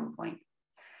you at some point.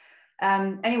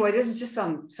 Anyway, this is just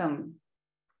some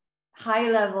high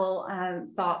level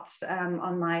thoughts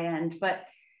on my end, but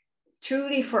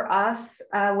truly for us,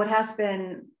 what has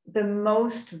been the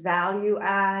most value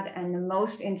add and the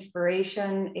most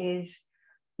inspiration is,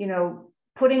 you know,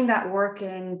 putting that work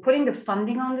in, putting the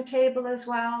funding on the table as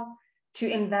well, to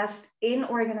invest in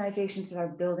organizations that are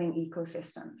building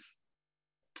ecosystems,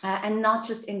 and not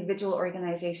just individual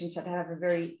organizations that have a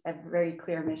very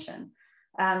clear mission.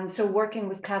 So working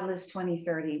with Catalyst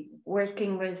 2030,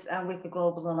 working with the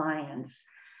Global Alliance,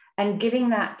 and giving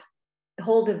that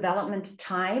whole development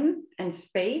time and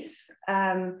space,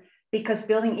 because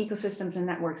building ecosystems and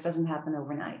networks doesn't happen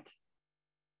overnight.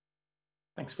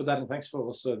 Thanks for that, and thanks for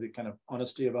also the kind of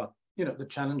honesty about, you know, the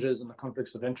challenges and the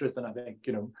conflicts of interest. And I think,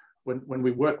 you know, when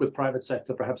we work with private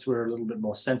sector, perhaps we're a little bit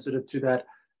more sensitive to that.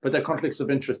 But there are conflicts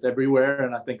of interest everywhere,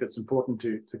 and I think it's important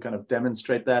to kind of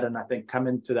demonstrate that, and I think come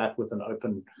into that with an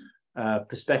open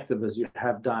perspective, as you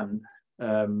have done,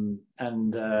 and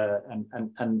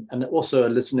also a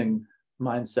listening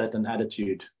mindset and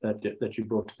attitude that you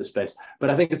brought to the space. But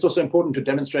I think it's also important to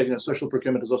demonstrate, you know, social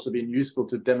procurement has also been useful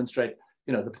to demonstrate,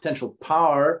 you know, the potential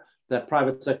power that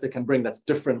private sector can bring that's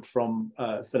different from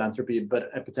philanthropy,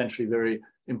 but a potentially very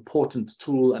important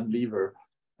tool and lever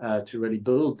to really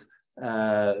build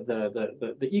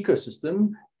the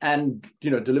ecosystem and, you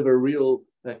know, deliver real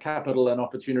capital and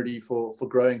opportunity for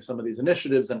growing some of these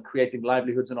initiatives and creating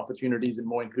livelihoods and opportunities in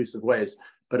more inclusive ways.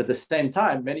 But at the same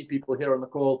time, many people here on the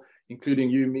call, including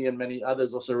you, me, and many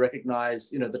others, also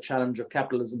recognize, you know, the challenge of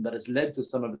capitalism that has led to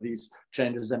some of these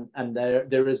changes, and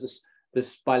there is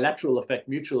this bilateral effect,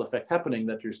 mutual effect happening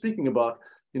that you're speaking about,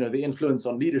 you know, the influence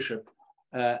on leadership,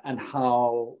 and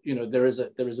how, you know, there is a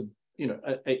you know,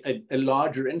 a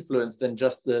larger influence than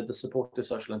just the support to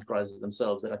social enterprises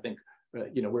themselves that I think,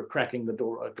 you know, we're cracking the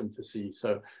door open to see.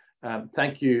 So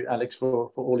thank you, Alex,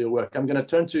 for all your work. I'm going to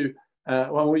turn to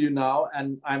Wamuyu now,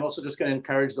 and I'm also just going to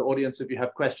encourage the audience, if you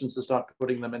have questions, to start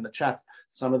putting them in the chat.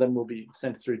 Some of them will be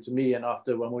sent through to me, and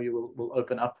after Wamuyu, we'll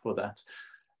open up for that.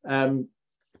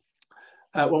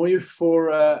 Wamuyu,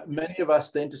 for many of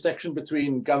us, the intersection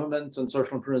between government and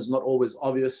social entrepreneurs is not always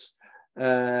obvious.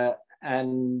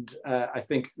 And I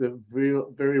think the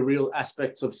very real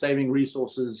aspects of saving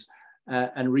resources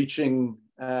and reaching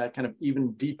kind of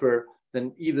even deeper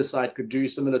than either side could do,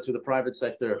 similar to the private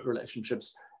sector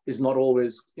relationships, is not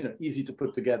always easy to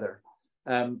put together.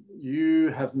 You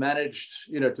have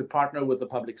managed to partner with the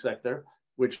public sector,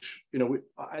 which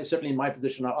I certainly in my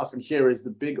position I often hear is the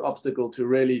big obstacle to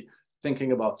really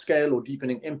thinking about scale or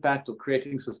deepening impact or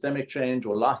creating systemic change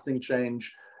or lasting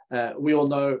change. We all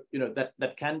know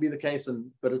that can be the case,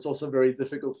 but it's also very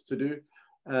difficult to do.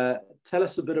 Tell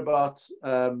us a bit about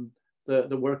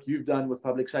the work you've done with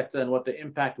public sector and what the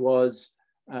impact was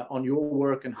on your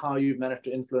work and how you've managed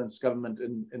to influence government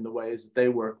in the ways that they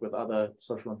work with other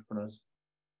social entrepreneurs.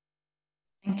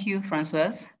 Thank you,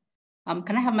 François.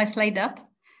 Can I have my slide up?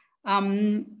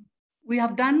 We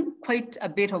have done quite a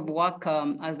bit of work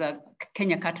as a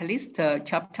Kenya Catalyst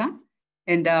chapter.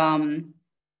 And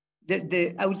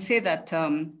I would say that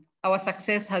our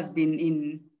success has been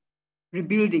in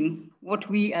rebuilding what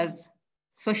we as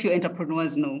social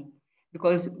entrepreneurs know,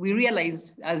 because we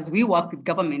realize as we work with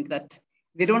government that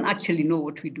they don't actually know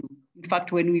what we do. In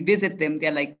fact, when we visit them,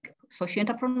 they're like, social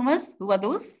entrepreneurs, who are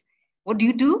those? What do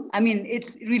you do? I mean,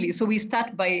 it's really, so we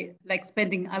start by like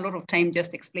spending a lot of time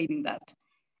just explaining that.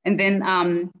 And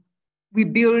then we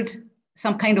build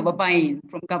some kind of a buy-in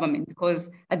from government,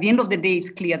 because at the end of the day, it's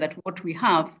clear that what we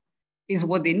have is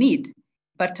what they need.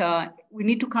 But we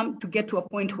need to get to a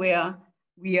point where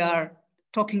we are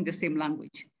talking the same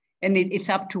language. And it's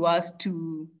up to us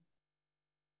to,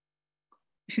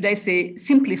 should I say,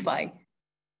 simplify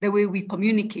the way we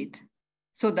communicate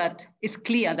so that it's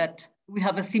clear that we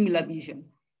have a similar vision.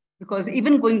 Because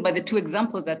even going by the two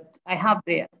examples that I have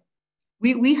there,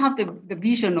 we have the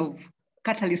vision of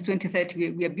Catalyst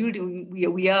 2030. We are building, we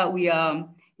are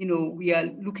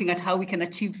looking at how we can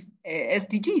achieve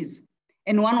SDGs.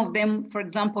 And one of them, for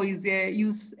example, is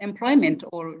youth employment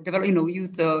or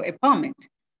youth empowerment.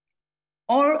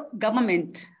 All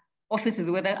government offices,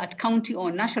 whether at county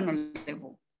or national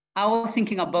level, are all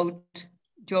thinking about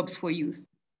jobs for youth.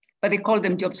 But they call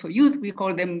them jobs for youth. We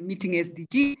call them meeting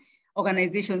SDG.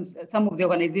 Organizations, some of the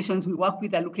organizations we work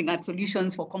with are looking at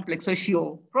solutions for complex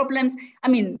social problems. I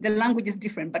mean, the language is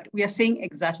different, but we are saying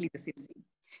exactly the same thing.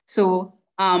 So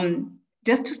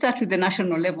just to start with the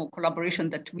national level collaboration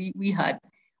that we had,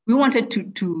 we wanted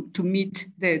to meet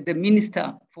the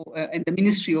minister and the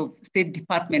Ministry of State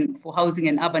Department for Housing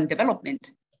and Urban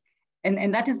Development.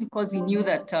 And that is because we knew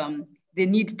that they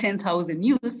need 10,000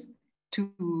 youth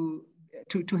to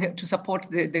support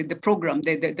the program,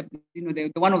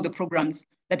 the one of the programs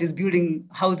that is building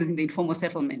houses in the informal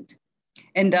settlement.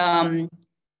 And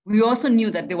we also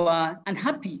knew that they were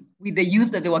unhappy with the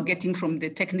youth that they were getting from the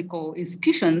technical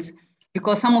institutions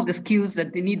because some of the skills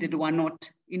that they needed were not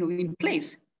in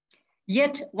place.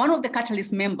 Yet one of the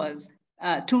Catalyst members,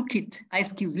 Toolkit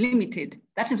iSkills Limited,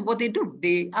 that is what they do.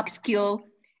 They upskill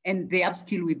and they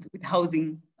upskill with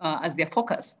housing as their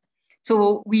focus.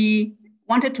 So we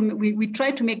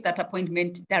tried to make that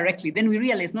appointment directly. Then we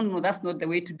realized, no, that's not the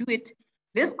way to do it.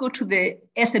 Let's go to the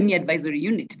SME advisory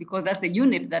unit, because that's the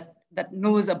unit that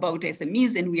knows about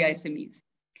SMEs, and we are SMEs.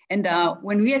 And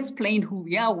when we explained who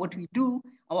we are, what we do,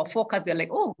 our focus, they're like,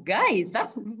 oh, guys,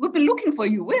 we've been looking for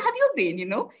you. Where have you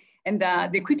been, And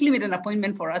they quickly made an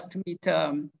appointment for us to meet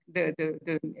the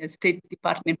State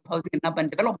Department of Housing and Urban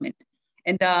Development.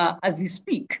 And as we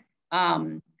speak,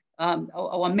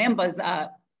 our members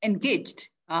are engaged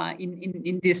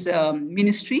in this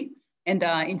ministry. And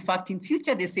in fact, in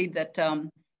future, they say that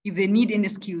if they need any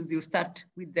skills, they'll start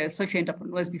with the social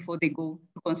entrepreneurs before they go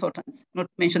to consultants. Not to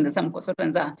mention that some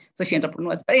consultants are social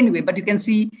entrepreneurs. But anyway, but you can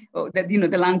see that,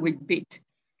 the language bit.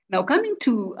 Now, coming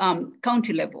to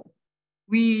county level,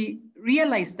 we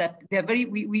realized that we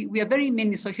are very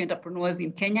many social entrepreneurs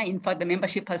in Kenya. In fact, the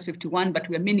membership has 51, but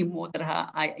we are many more that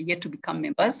are yet to become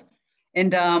members.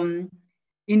 And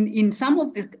in some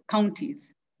of the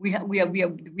counties, we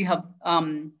have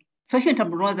social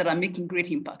entrepreneurs that are making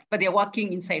great impact, but they're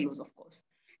working in silos, of course.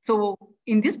 So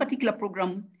in this particular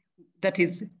program that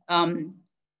is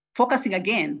focusing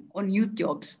again on youth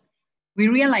jobs, we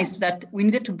realized that we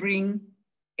needed to bring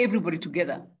everybody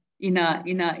together in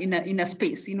a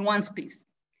space, in one space.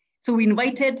 So we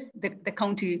invited the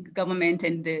county government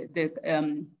and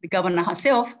the governor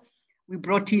herself. We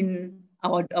brought in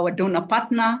our donor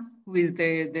partner, who is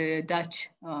the Dutch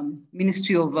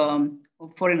Ministry of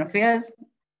Foreign Affairs,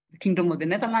 the Kingdom of the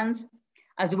Netherlands,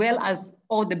 as well as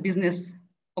all the business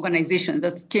organizations,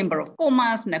 that's Chamber of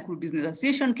Commerce, Nakuru Business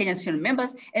Association, Kenya Association of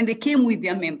Members, and they came with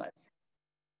their members.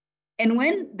 And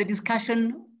when the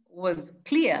discussion was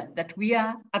clear that we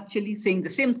are actually saying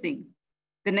the same thing,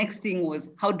 the next thing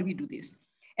was, how do we do this?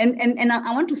 And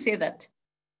I want to say that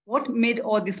what made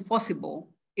all this possible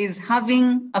is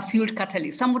having a field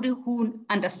catalyst, somebody who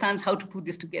understands how to put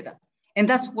this together. And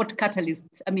that's what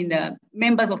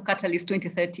members of Catalyst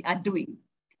 2030 are doing,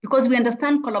 because we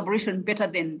understand collaboration better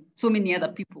than so many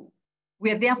other people.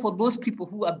 We are there for those people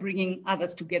who are bringing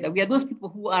others together. We are those people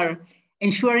who are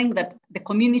ensuring that the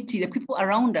community, the people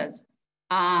around us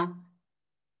are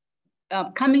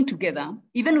coming together,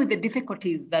 even with the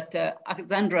difficulties that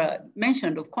Alexandra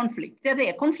mentioned of conflict. They're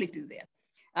there, conflict is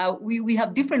there. We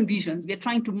have different visions. We are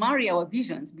trying to marry our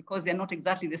visions because they're not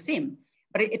exactly the same.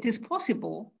 But it is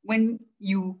possible when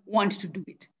you want to do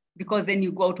it, because then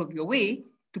you go out of your way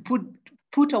to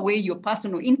put away your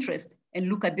personal interest and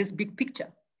look at this big picture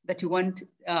that you want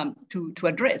to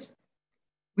address.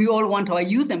 We all want our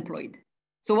youth employed.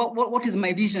 So what is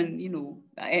my vision,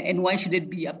 and why should it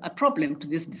be a problem to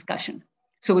this discussion?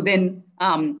 So then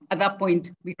at that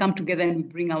point, we come together and we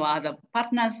bring our other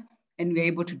partners and we're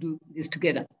able to do this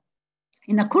together.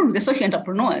 In Nakuru, the social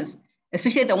entrepreneurs,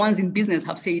 especially the ones in business,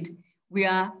 have said, we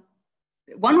are,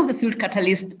 one of the field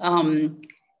catalysts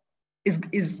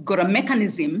is got a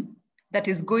mechanism that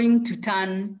is going to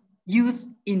turn youth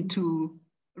into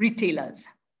retailers.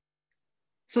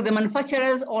 So the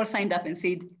manufacturers all signed up and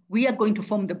said, we are going to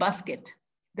form the basket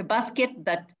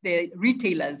that the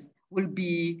retailers will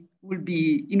be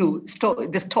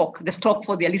the stock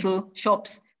for their little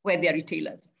shops where they are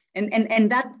retailers. And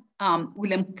that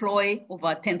will employ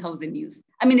over 10,000 youth.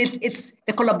 I mean, it's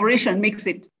the collaboration makes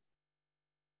it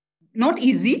not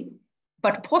easy,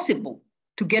 but possible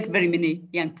to get very many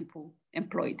young people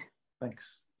employed.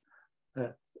 Thanks.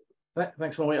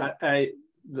 Thanks, Malombe.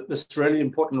 This really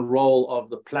important role of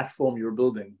the platform you're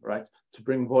building, right, to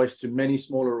bring voice to many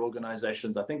smaller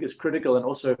organizations, I think is critical. And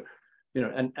also,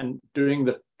 and doing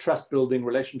the trust building,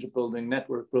 relationship building,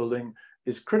 network building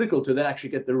is critical to then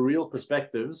actually get the real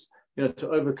perspectives, to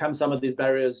overcome some of these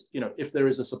barriers, if there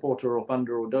is a supporter or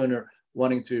funder or donor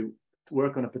wanting to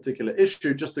work on a particular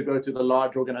issue, just to go to the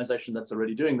large organization that's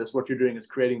already doing this. What you're doing is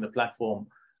creating the platform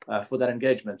for that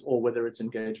engagement, or whether it's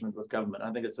engagement with government.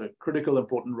 I think it's a critical,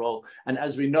 important role. And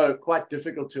as we know, quite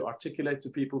difficult to articulate to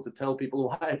people, to tell people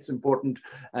why it's important,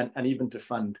 and even to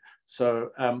fund.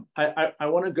 So I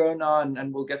want to go now,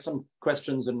 and we'll get some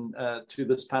questions to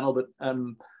this panel, but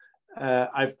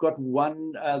I've got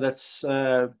one that's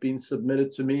been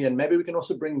submitted to me, and maybe we can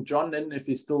also bring John in if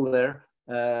he's still there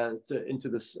into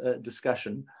this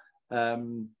discussion.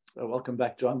 Welcome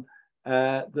back, John.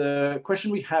 The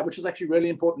question we have, which is actually really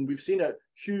important, we've seen a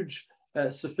huge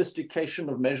sophistication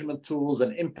of measurement tools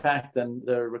and impact, and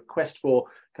the request for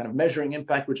kind of measuring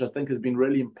impact, which I think has been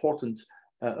really important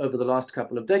over the last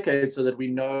couple of decades, so that we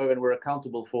know and we're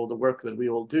accountable for the work that we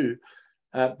all do.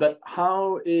 But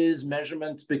how is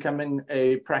measurement becoming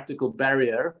a practical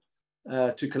barrier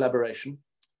to collaboration?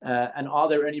 And are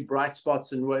there any bright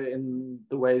spots in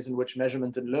the ways in which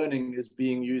measurement and learning is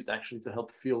being used actually to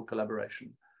help fuel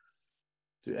collaboration?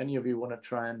 Do any of you want to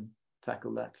try and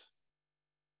tackle that?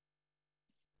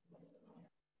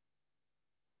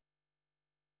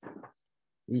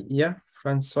 Yeah,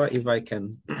 François, if I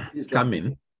can come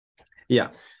in. Yeah,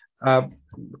 as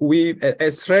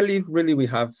RELI, we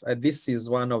have, this is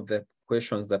one of the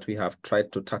questions that we have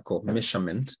tried to tackle,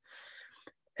 measurement.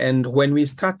 And when we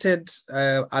started,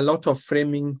 a lot of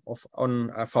framing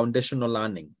on foundational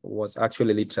learning was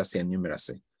actually literacy and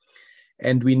numeracy.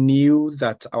 And we knew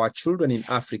that our children in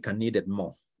Africa needed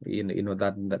more,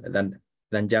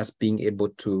 than just being able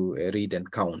to read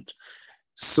and count.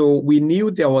 So we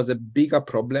knew there was a bigger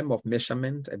problem of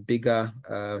measurement, a bigger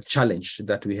challenge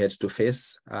that we had to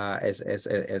face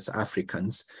as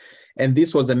Africans. And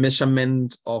this was a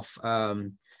measurement of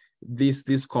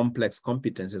these complex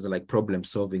competencies like problem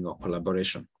solving or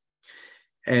collaboration.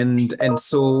 And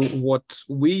so what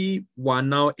we were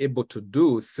now able to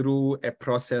do through a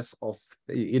process of,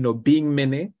 being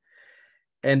many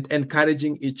and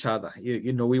encouraging each other,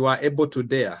 we were able to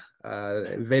dare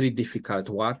very difficult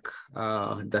work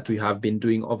that we have been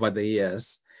doing over the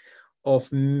years of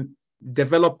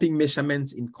developing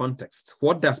measurements in context.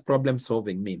 What does problem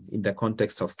solving mean in the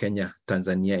context of Kenya,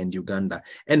 Tanzania, and Uganda?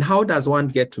 And how does one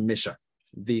get to measure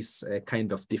these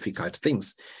kind of difficult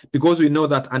things? Because we know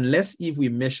that unless if we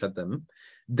measure them,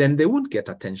 then they won't get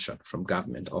attention from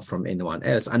government or from anyone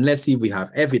else. Unless if we have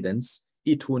evidence,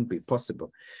 it won't be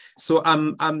possible. So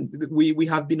we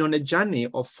have been on a journey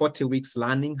of 40 weeks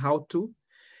learning how to,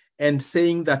 and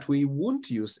saying that we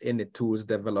won't use any tools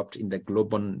developed in the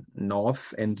global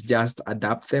north and just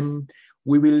adapt them.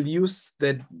 We will use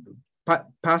the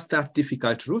pass that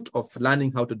difficult route of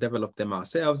learning how to develop them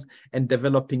ourselves and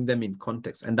developing them in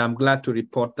context. And I'm glad to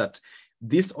report that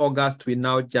this August, we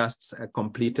now just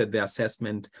completed the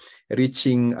assessment,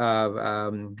 reaching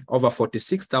over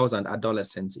 46,000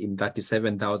 adolescents in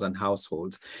 37,000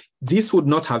 households. This would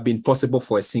not have been possible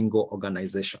for a single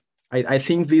organization. I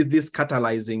think this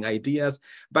catalyzing ideas,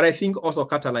 but I think also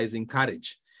catalyzing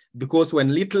courage. Because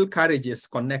when little courages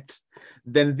connect,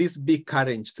 then this big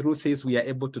courage, through this, we are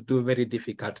able to do very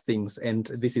difficult things. And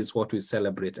this is what we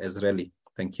celebrate as RELI.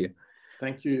 Thank you.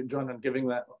 Thank you, John, and giving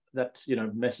that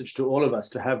message to all of us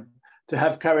to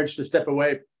have courage to step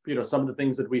away, some of the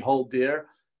things that we hold dear,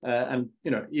 and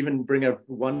even bring a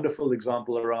wonderful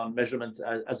example around measurement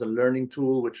as a learning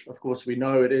tool, which of course we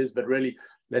know it is, but really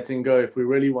letting go if we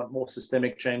really want more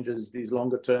systemic changes, these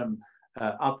longer term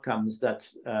outcomes, that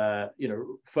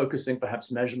focusing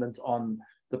perhaps measurement on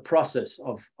the process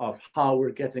of how we're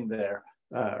getting there,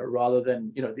 rather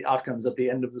than the outcomes at the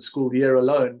end of the school year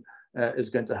alone, is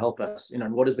going to help us.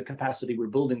 And what is the capacity we're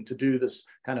building to do this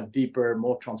kind of deeper,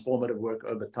 more transformative work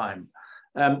over time.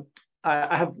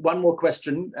 I have one more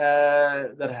question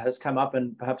that has come up,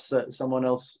 and perhaps someone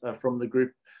else from the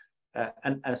group,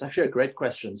 and it's actually a great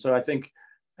question. So I think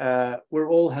we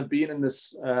all have been in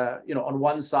this, on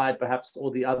one side perhaps or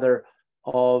the other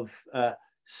of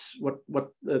what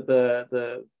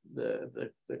the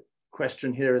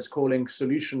question here is calling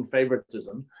solution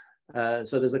favoritism.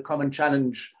 So there's a common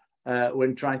challenge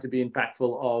when trying to be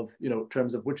impactful of, in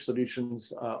terms of which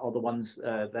solutions are the ones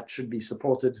that should be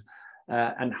supported,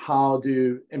 and how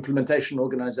do implementation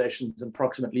organizations and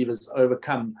proximate levers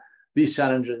overcome these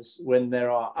challenges when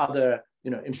there are other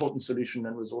important solution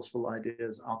and resourceful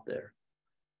ideas out there.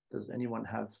 Does anyone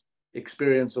have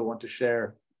experience or want to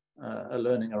share a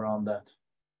learning around that?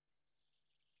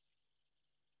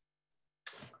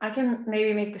 I can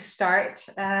maybe make a start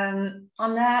on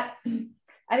that.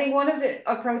 I think one of the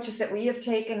approaches that we have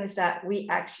taken is that we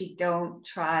actually don't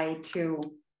try to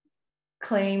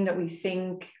claim that we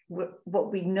think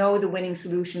what we know the winning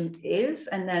solution is,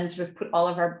 and then sort of put all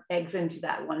of our eggs into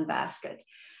that one basket.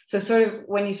 So sort of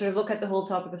when you sort of look at the whole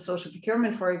topic of social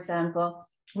procurement, for example,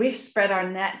 we've spread our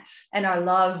net and our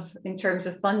love in terms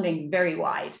of funding very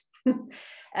wide.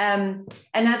 And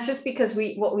that's just because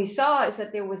what we saw is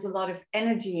that there was a lot of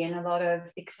energy and a lot of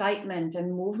excitement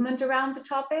and movement around the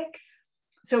topic.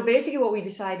 So basically what we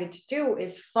decided to do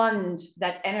is fund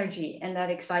that energy and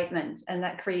that excitement and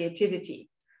that creativity,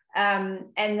 and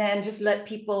then just let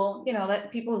people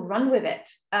run with it.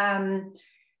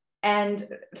 And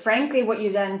frankly, what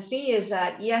you then see is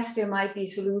that, yes, there might be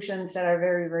solutions that are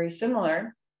very, very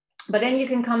similar, but then you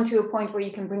can come to a point where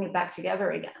you can bring it back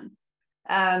together again.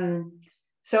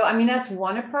 So, I mean, that's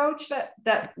one approach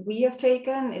that we have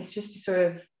taken, is just to sort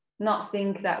of not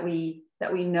think that we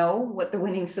know what the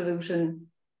winning solution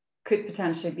could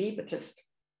potentially be, but just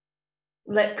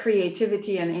let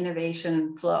creativity and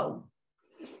innovation flow.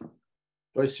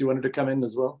 Joyce, you wanted to come in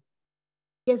as well?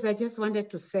 Yes, I just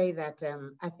wanted to say that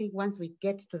I think once we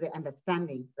get to the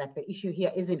understanding that the issue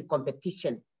here isn't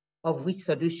competition of which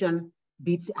solution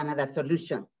beats another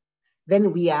solution,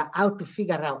 then we are out to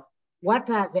figure out what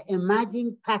are the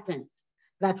emerging patterns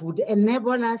that would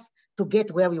enable us to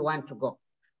get where we want to go.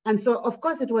 And so, of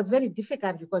course, it was very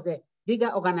difficult because the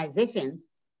bigger organizations,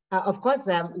 of course,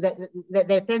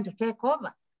 they tend to take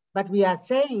over. But we are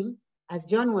saying, as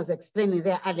John was explaining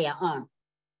there earlier on,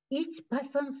 each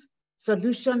person's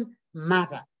solution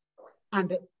matters.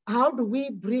 And how do we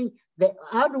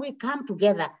come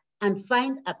together and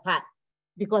find a path?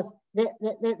 Because they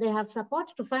have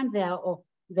support to fund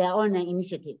their own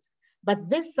initiatives.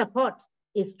 But this support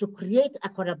is to create a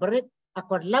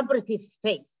collaborative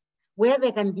space where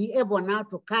they can be able now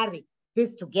to carry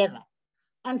this together.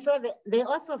 And so they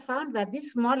also found that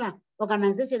these smaller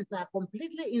organizations are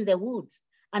completely in the woods,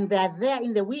 and they are there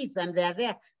in the weeds, and they are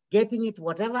there getting it,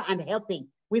 whatever, and helping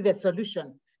with the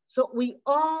solution. So we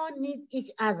all need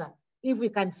each other if we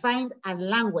can find a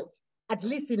language, at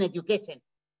least in education,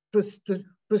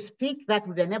 to speak that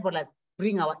would enable us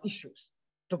bring our issues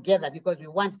together, because we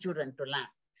want children to learn.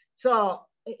 So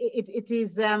it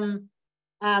is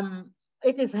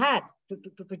hard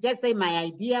to just say my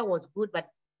idea was good, but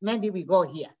maybe we go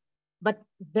here. But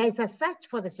there's a search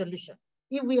for the solution.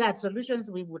 If we had solutions,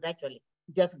 we would actually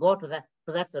just go to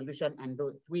that solution and do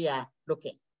it. We are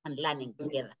looking and learning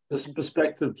together. This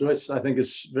perspective, Joyce, I think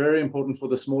is very important for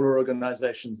the smaller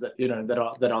organizations that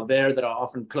that are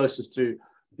often closest to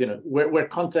where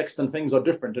context and things are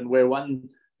different, and where one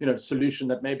solution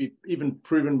that may be even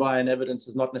proven by an evidence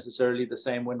is not necessarily the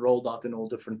same when rolled out in all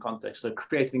different contexts. So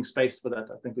creating space for that,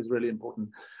 I think, is really important.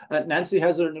 Nancy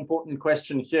has an important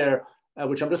question here,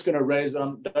 which I'm just going to raise, but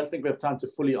I don't think we have time to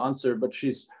fully answer, but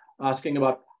she's asking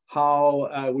about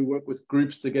how we work with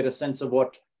groups to get a sense of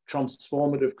what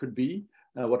transformative could be,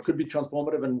 what could be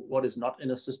transformative and what is not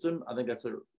in a system. I think that's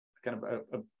a kind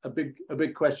of a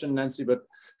big question, Nancy, but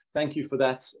thank you for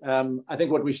that. I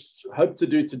think what we hope to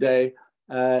do today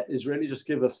is really just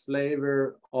give a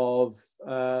flavor of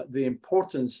the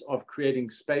importance of creating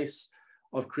space,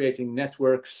 of creating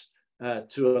networks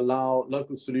to allow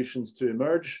local solutions to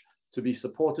emerge, to be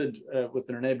supported with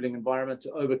an enabling environment,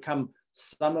 to overcome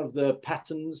some of the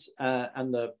patterns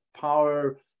and the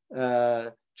power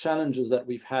challenges that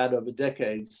we've had over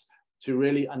decades, to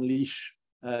really unleash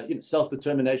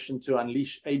self-determination, to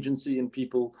unleash agency in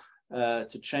people,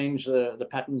 to change the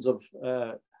patterns of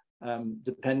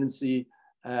dependency,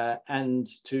 and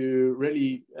to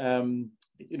really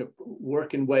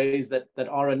work in ways that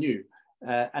are anew.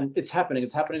 And it's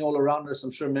happening all around us.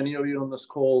 I'm sure many of you on this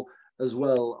call as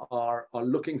well are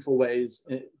looking for ways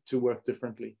to work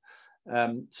differently.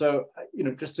 So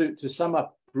just to sum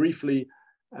up briefly,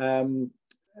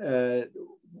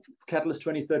 Catalyst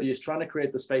 2030 is trying to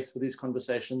create the space for these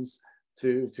conversations,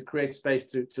 to create space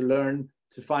to learn,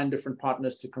 to find different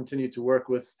partners to continue to work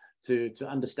with, to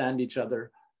understand each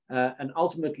other, and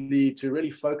ultimately to really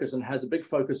focus, and has a big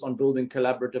focus on building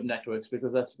collaborative networks,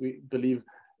 because that's, we believe,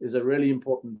 is a really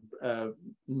important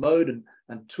mode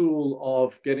and tool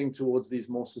of getting towards these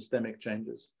more systemic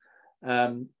changes.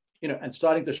 And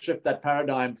starting to shift that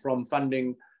paradigm from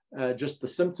funding just the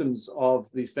symptoms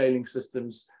of these failing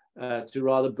systems to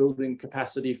rather building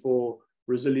capacity for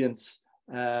resilience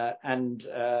and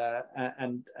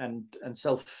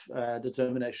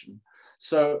self-determination.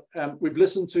 So we've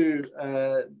listened to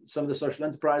some of the social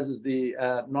enterprises, the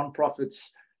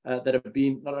nonprofits that have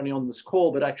been not only on this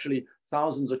call, but actually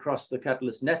thousands across the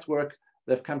Catalyst network.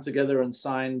 They've come together and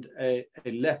signed a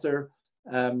letter,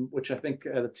 which I think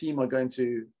the team are going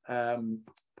to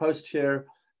post here,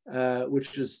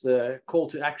 which is the call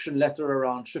to action letter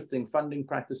around shifting funding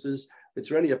practices.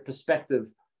 It's really a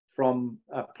perspective from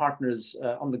partners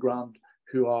on the ground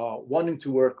who are wanting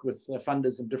to work with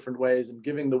funders in different ways and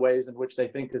giving the ways in which they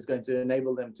think is going to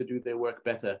enable them to do their work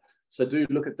better. So do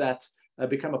look at that,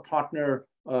 become a partner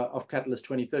of Catalyst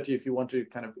 2030 if you want to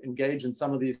kind of engage in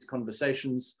some of these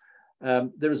conversations.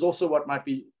 There is also what might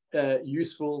be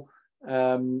useful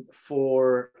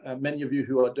for many of you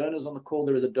who are donors on the call.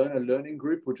 There is a donor learning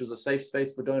group, which is a safe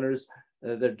space for donors.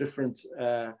 There are different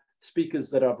speakers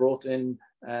that are brought in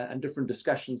and different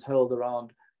discussions held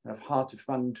around how to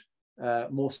fund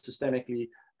more systemically,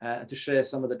 to share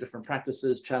some of the different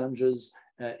practices, challenges,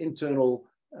 internal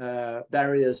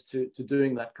barriers to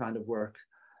doing that kind of work.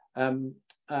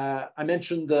 I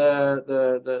mentioned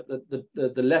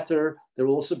the letter. There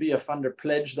will also be a funder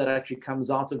pledge that actually comes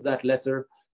out of that letter,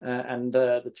 and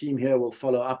the team here will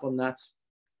follow up on that.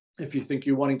 If you think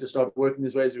you're wanting to start working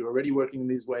these ways, you're already working in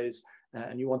these ways,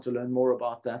 and you want to learn more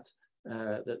about that,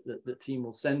 the team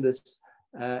will send this.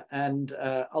 And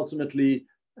ultimately,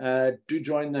 do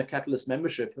join the Catalyst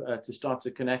membership to start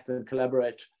to connect and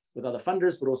collaborate with other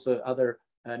funders, but also other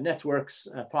networks,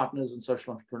 partners, and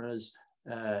social entrepreneurs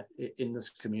in this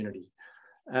community.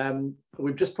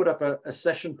 We've just put up a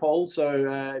session poll,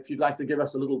 so if you'd like to give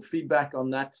us a little feedback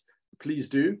on that, please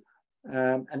do.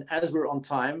 And as we're on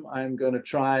time, I'm going to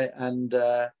try and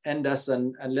end us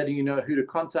and letting you know who to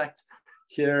contact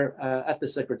here at the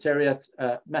Secretariat.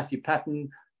 Matthew Patton,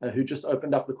 who just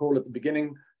opened up the call at the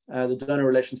beginning, the Donor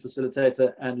Relations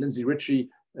Facilitator, and Lindsay Ritchie,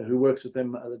 who works with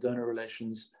him, the Donor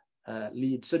Relations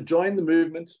Lead. So join the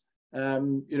movement,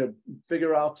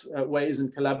 figure out ways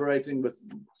in collaborating with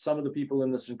some of the people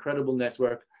in this incredible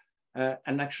network,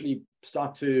 and actually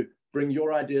start to bring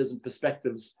your ideas and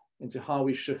perspectives into how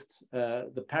we shift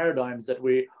the paradigms that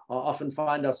we often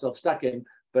find ourselves stuck in.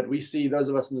 But we see, those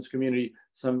of us in this community,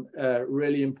 some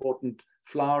really important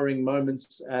flowering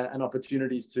moments and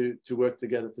opportunities to work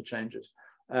together to change it.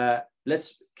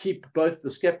 Let's keep both the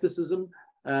skepticism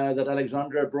that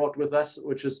Alexandra brought with us,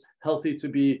 which is healthy to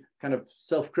be kind of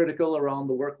self-critical around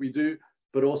the work we do,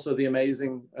 but also the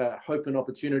amazing hope and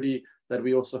opportunity that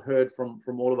we also heard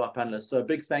from all of our panelists. So a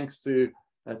big thanks to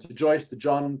Joyce, to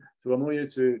John, to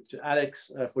Wamuyu, to Alex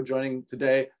for joining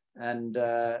today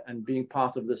and being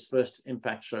part of this first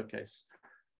Impact Showcase.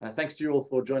 Thanks to you all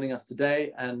for joining us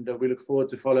today, and we look forward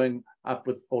to following up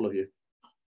with all of you.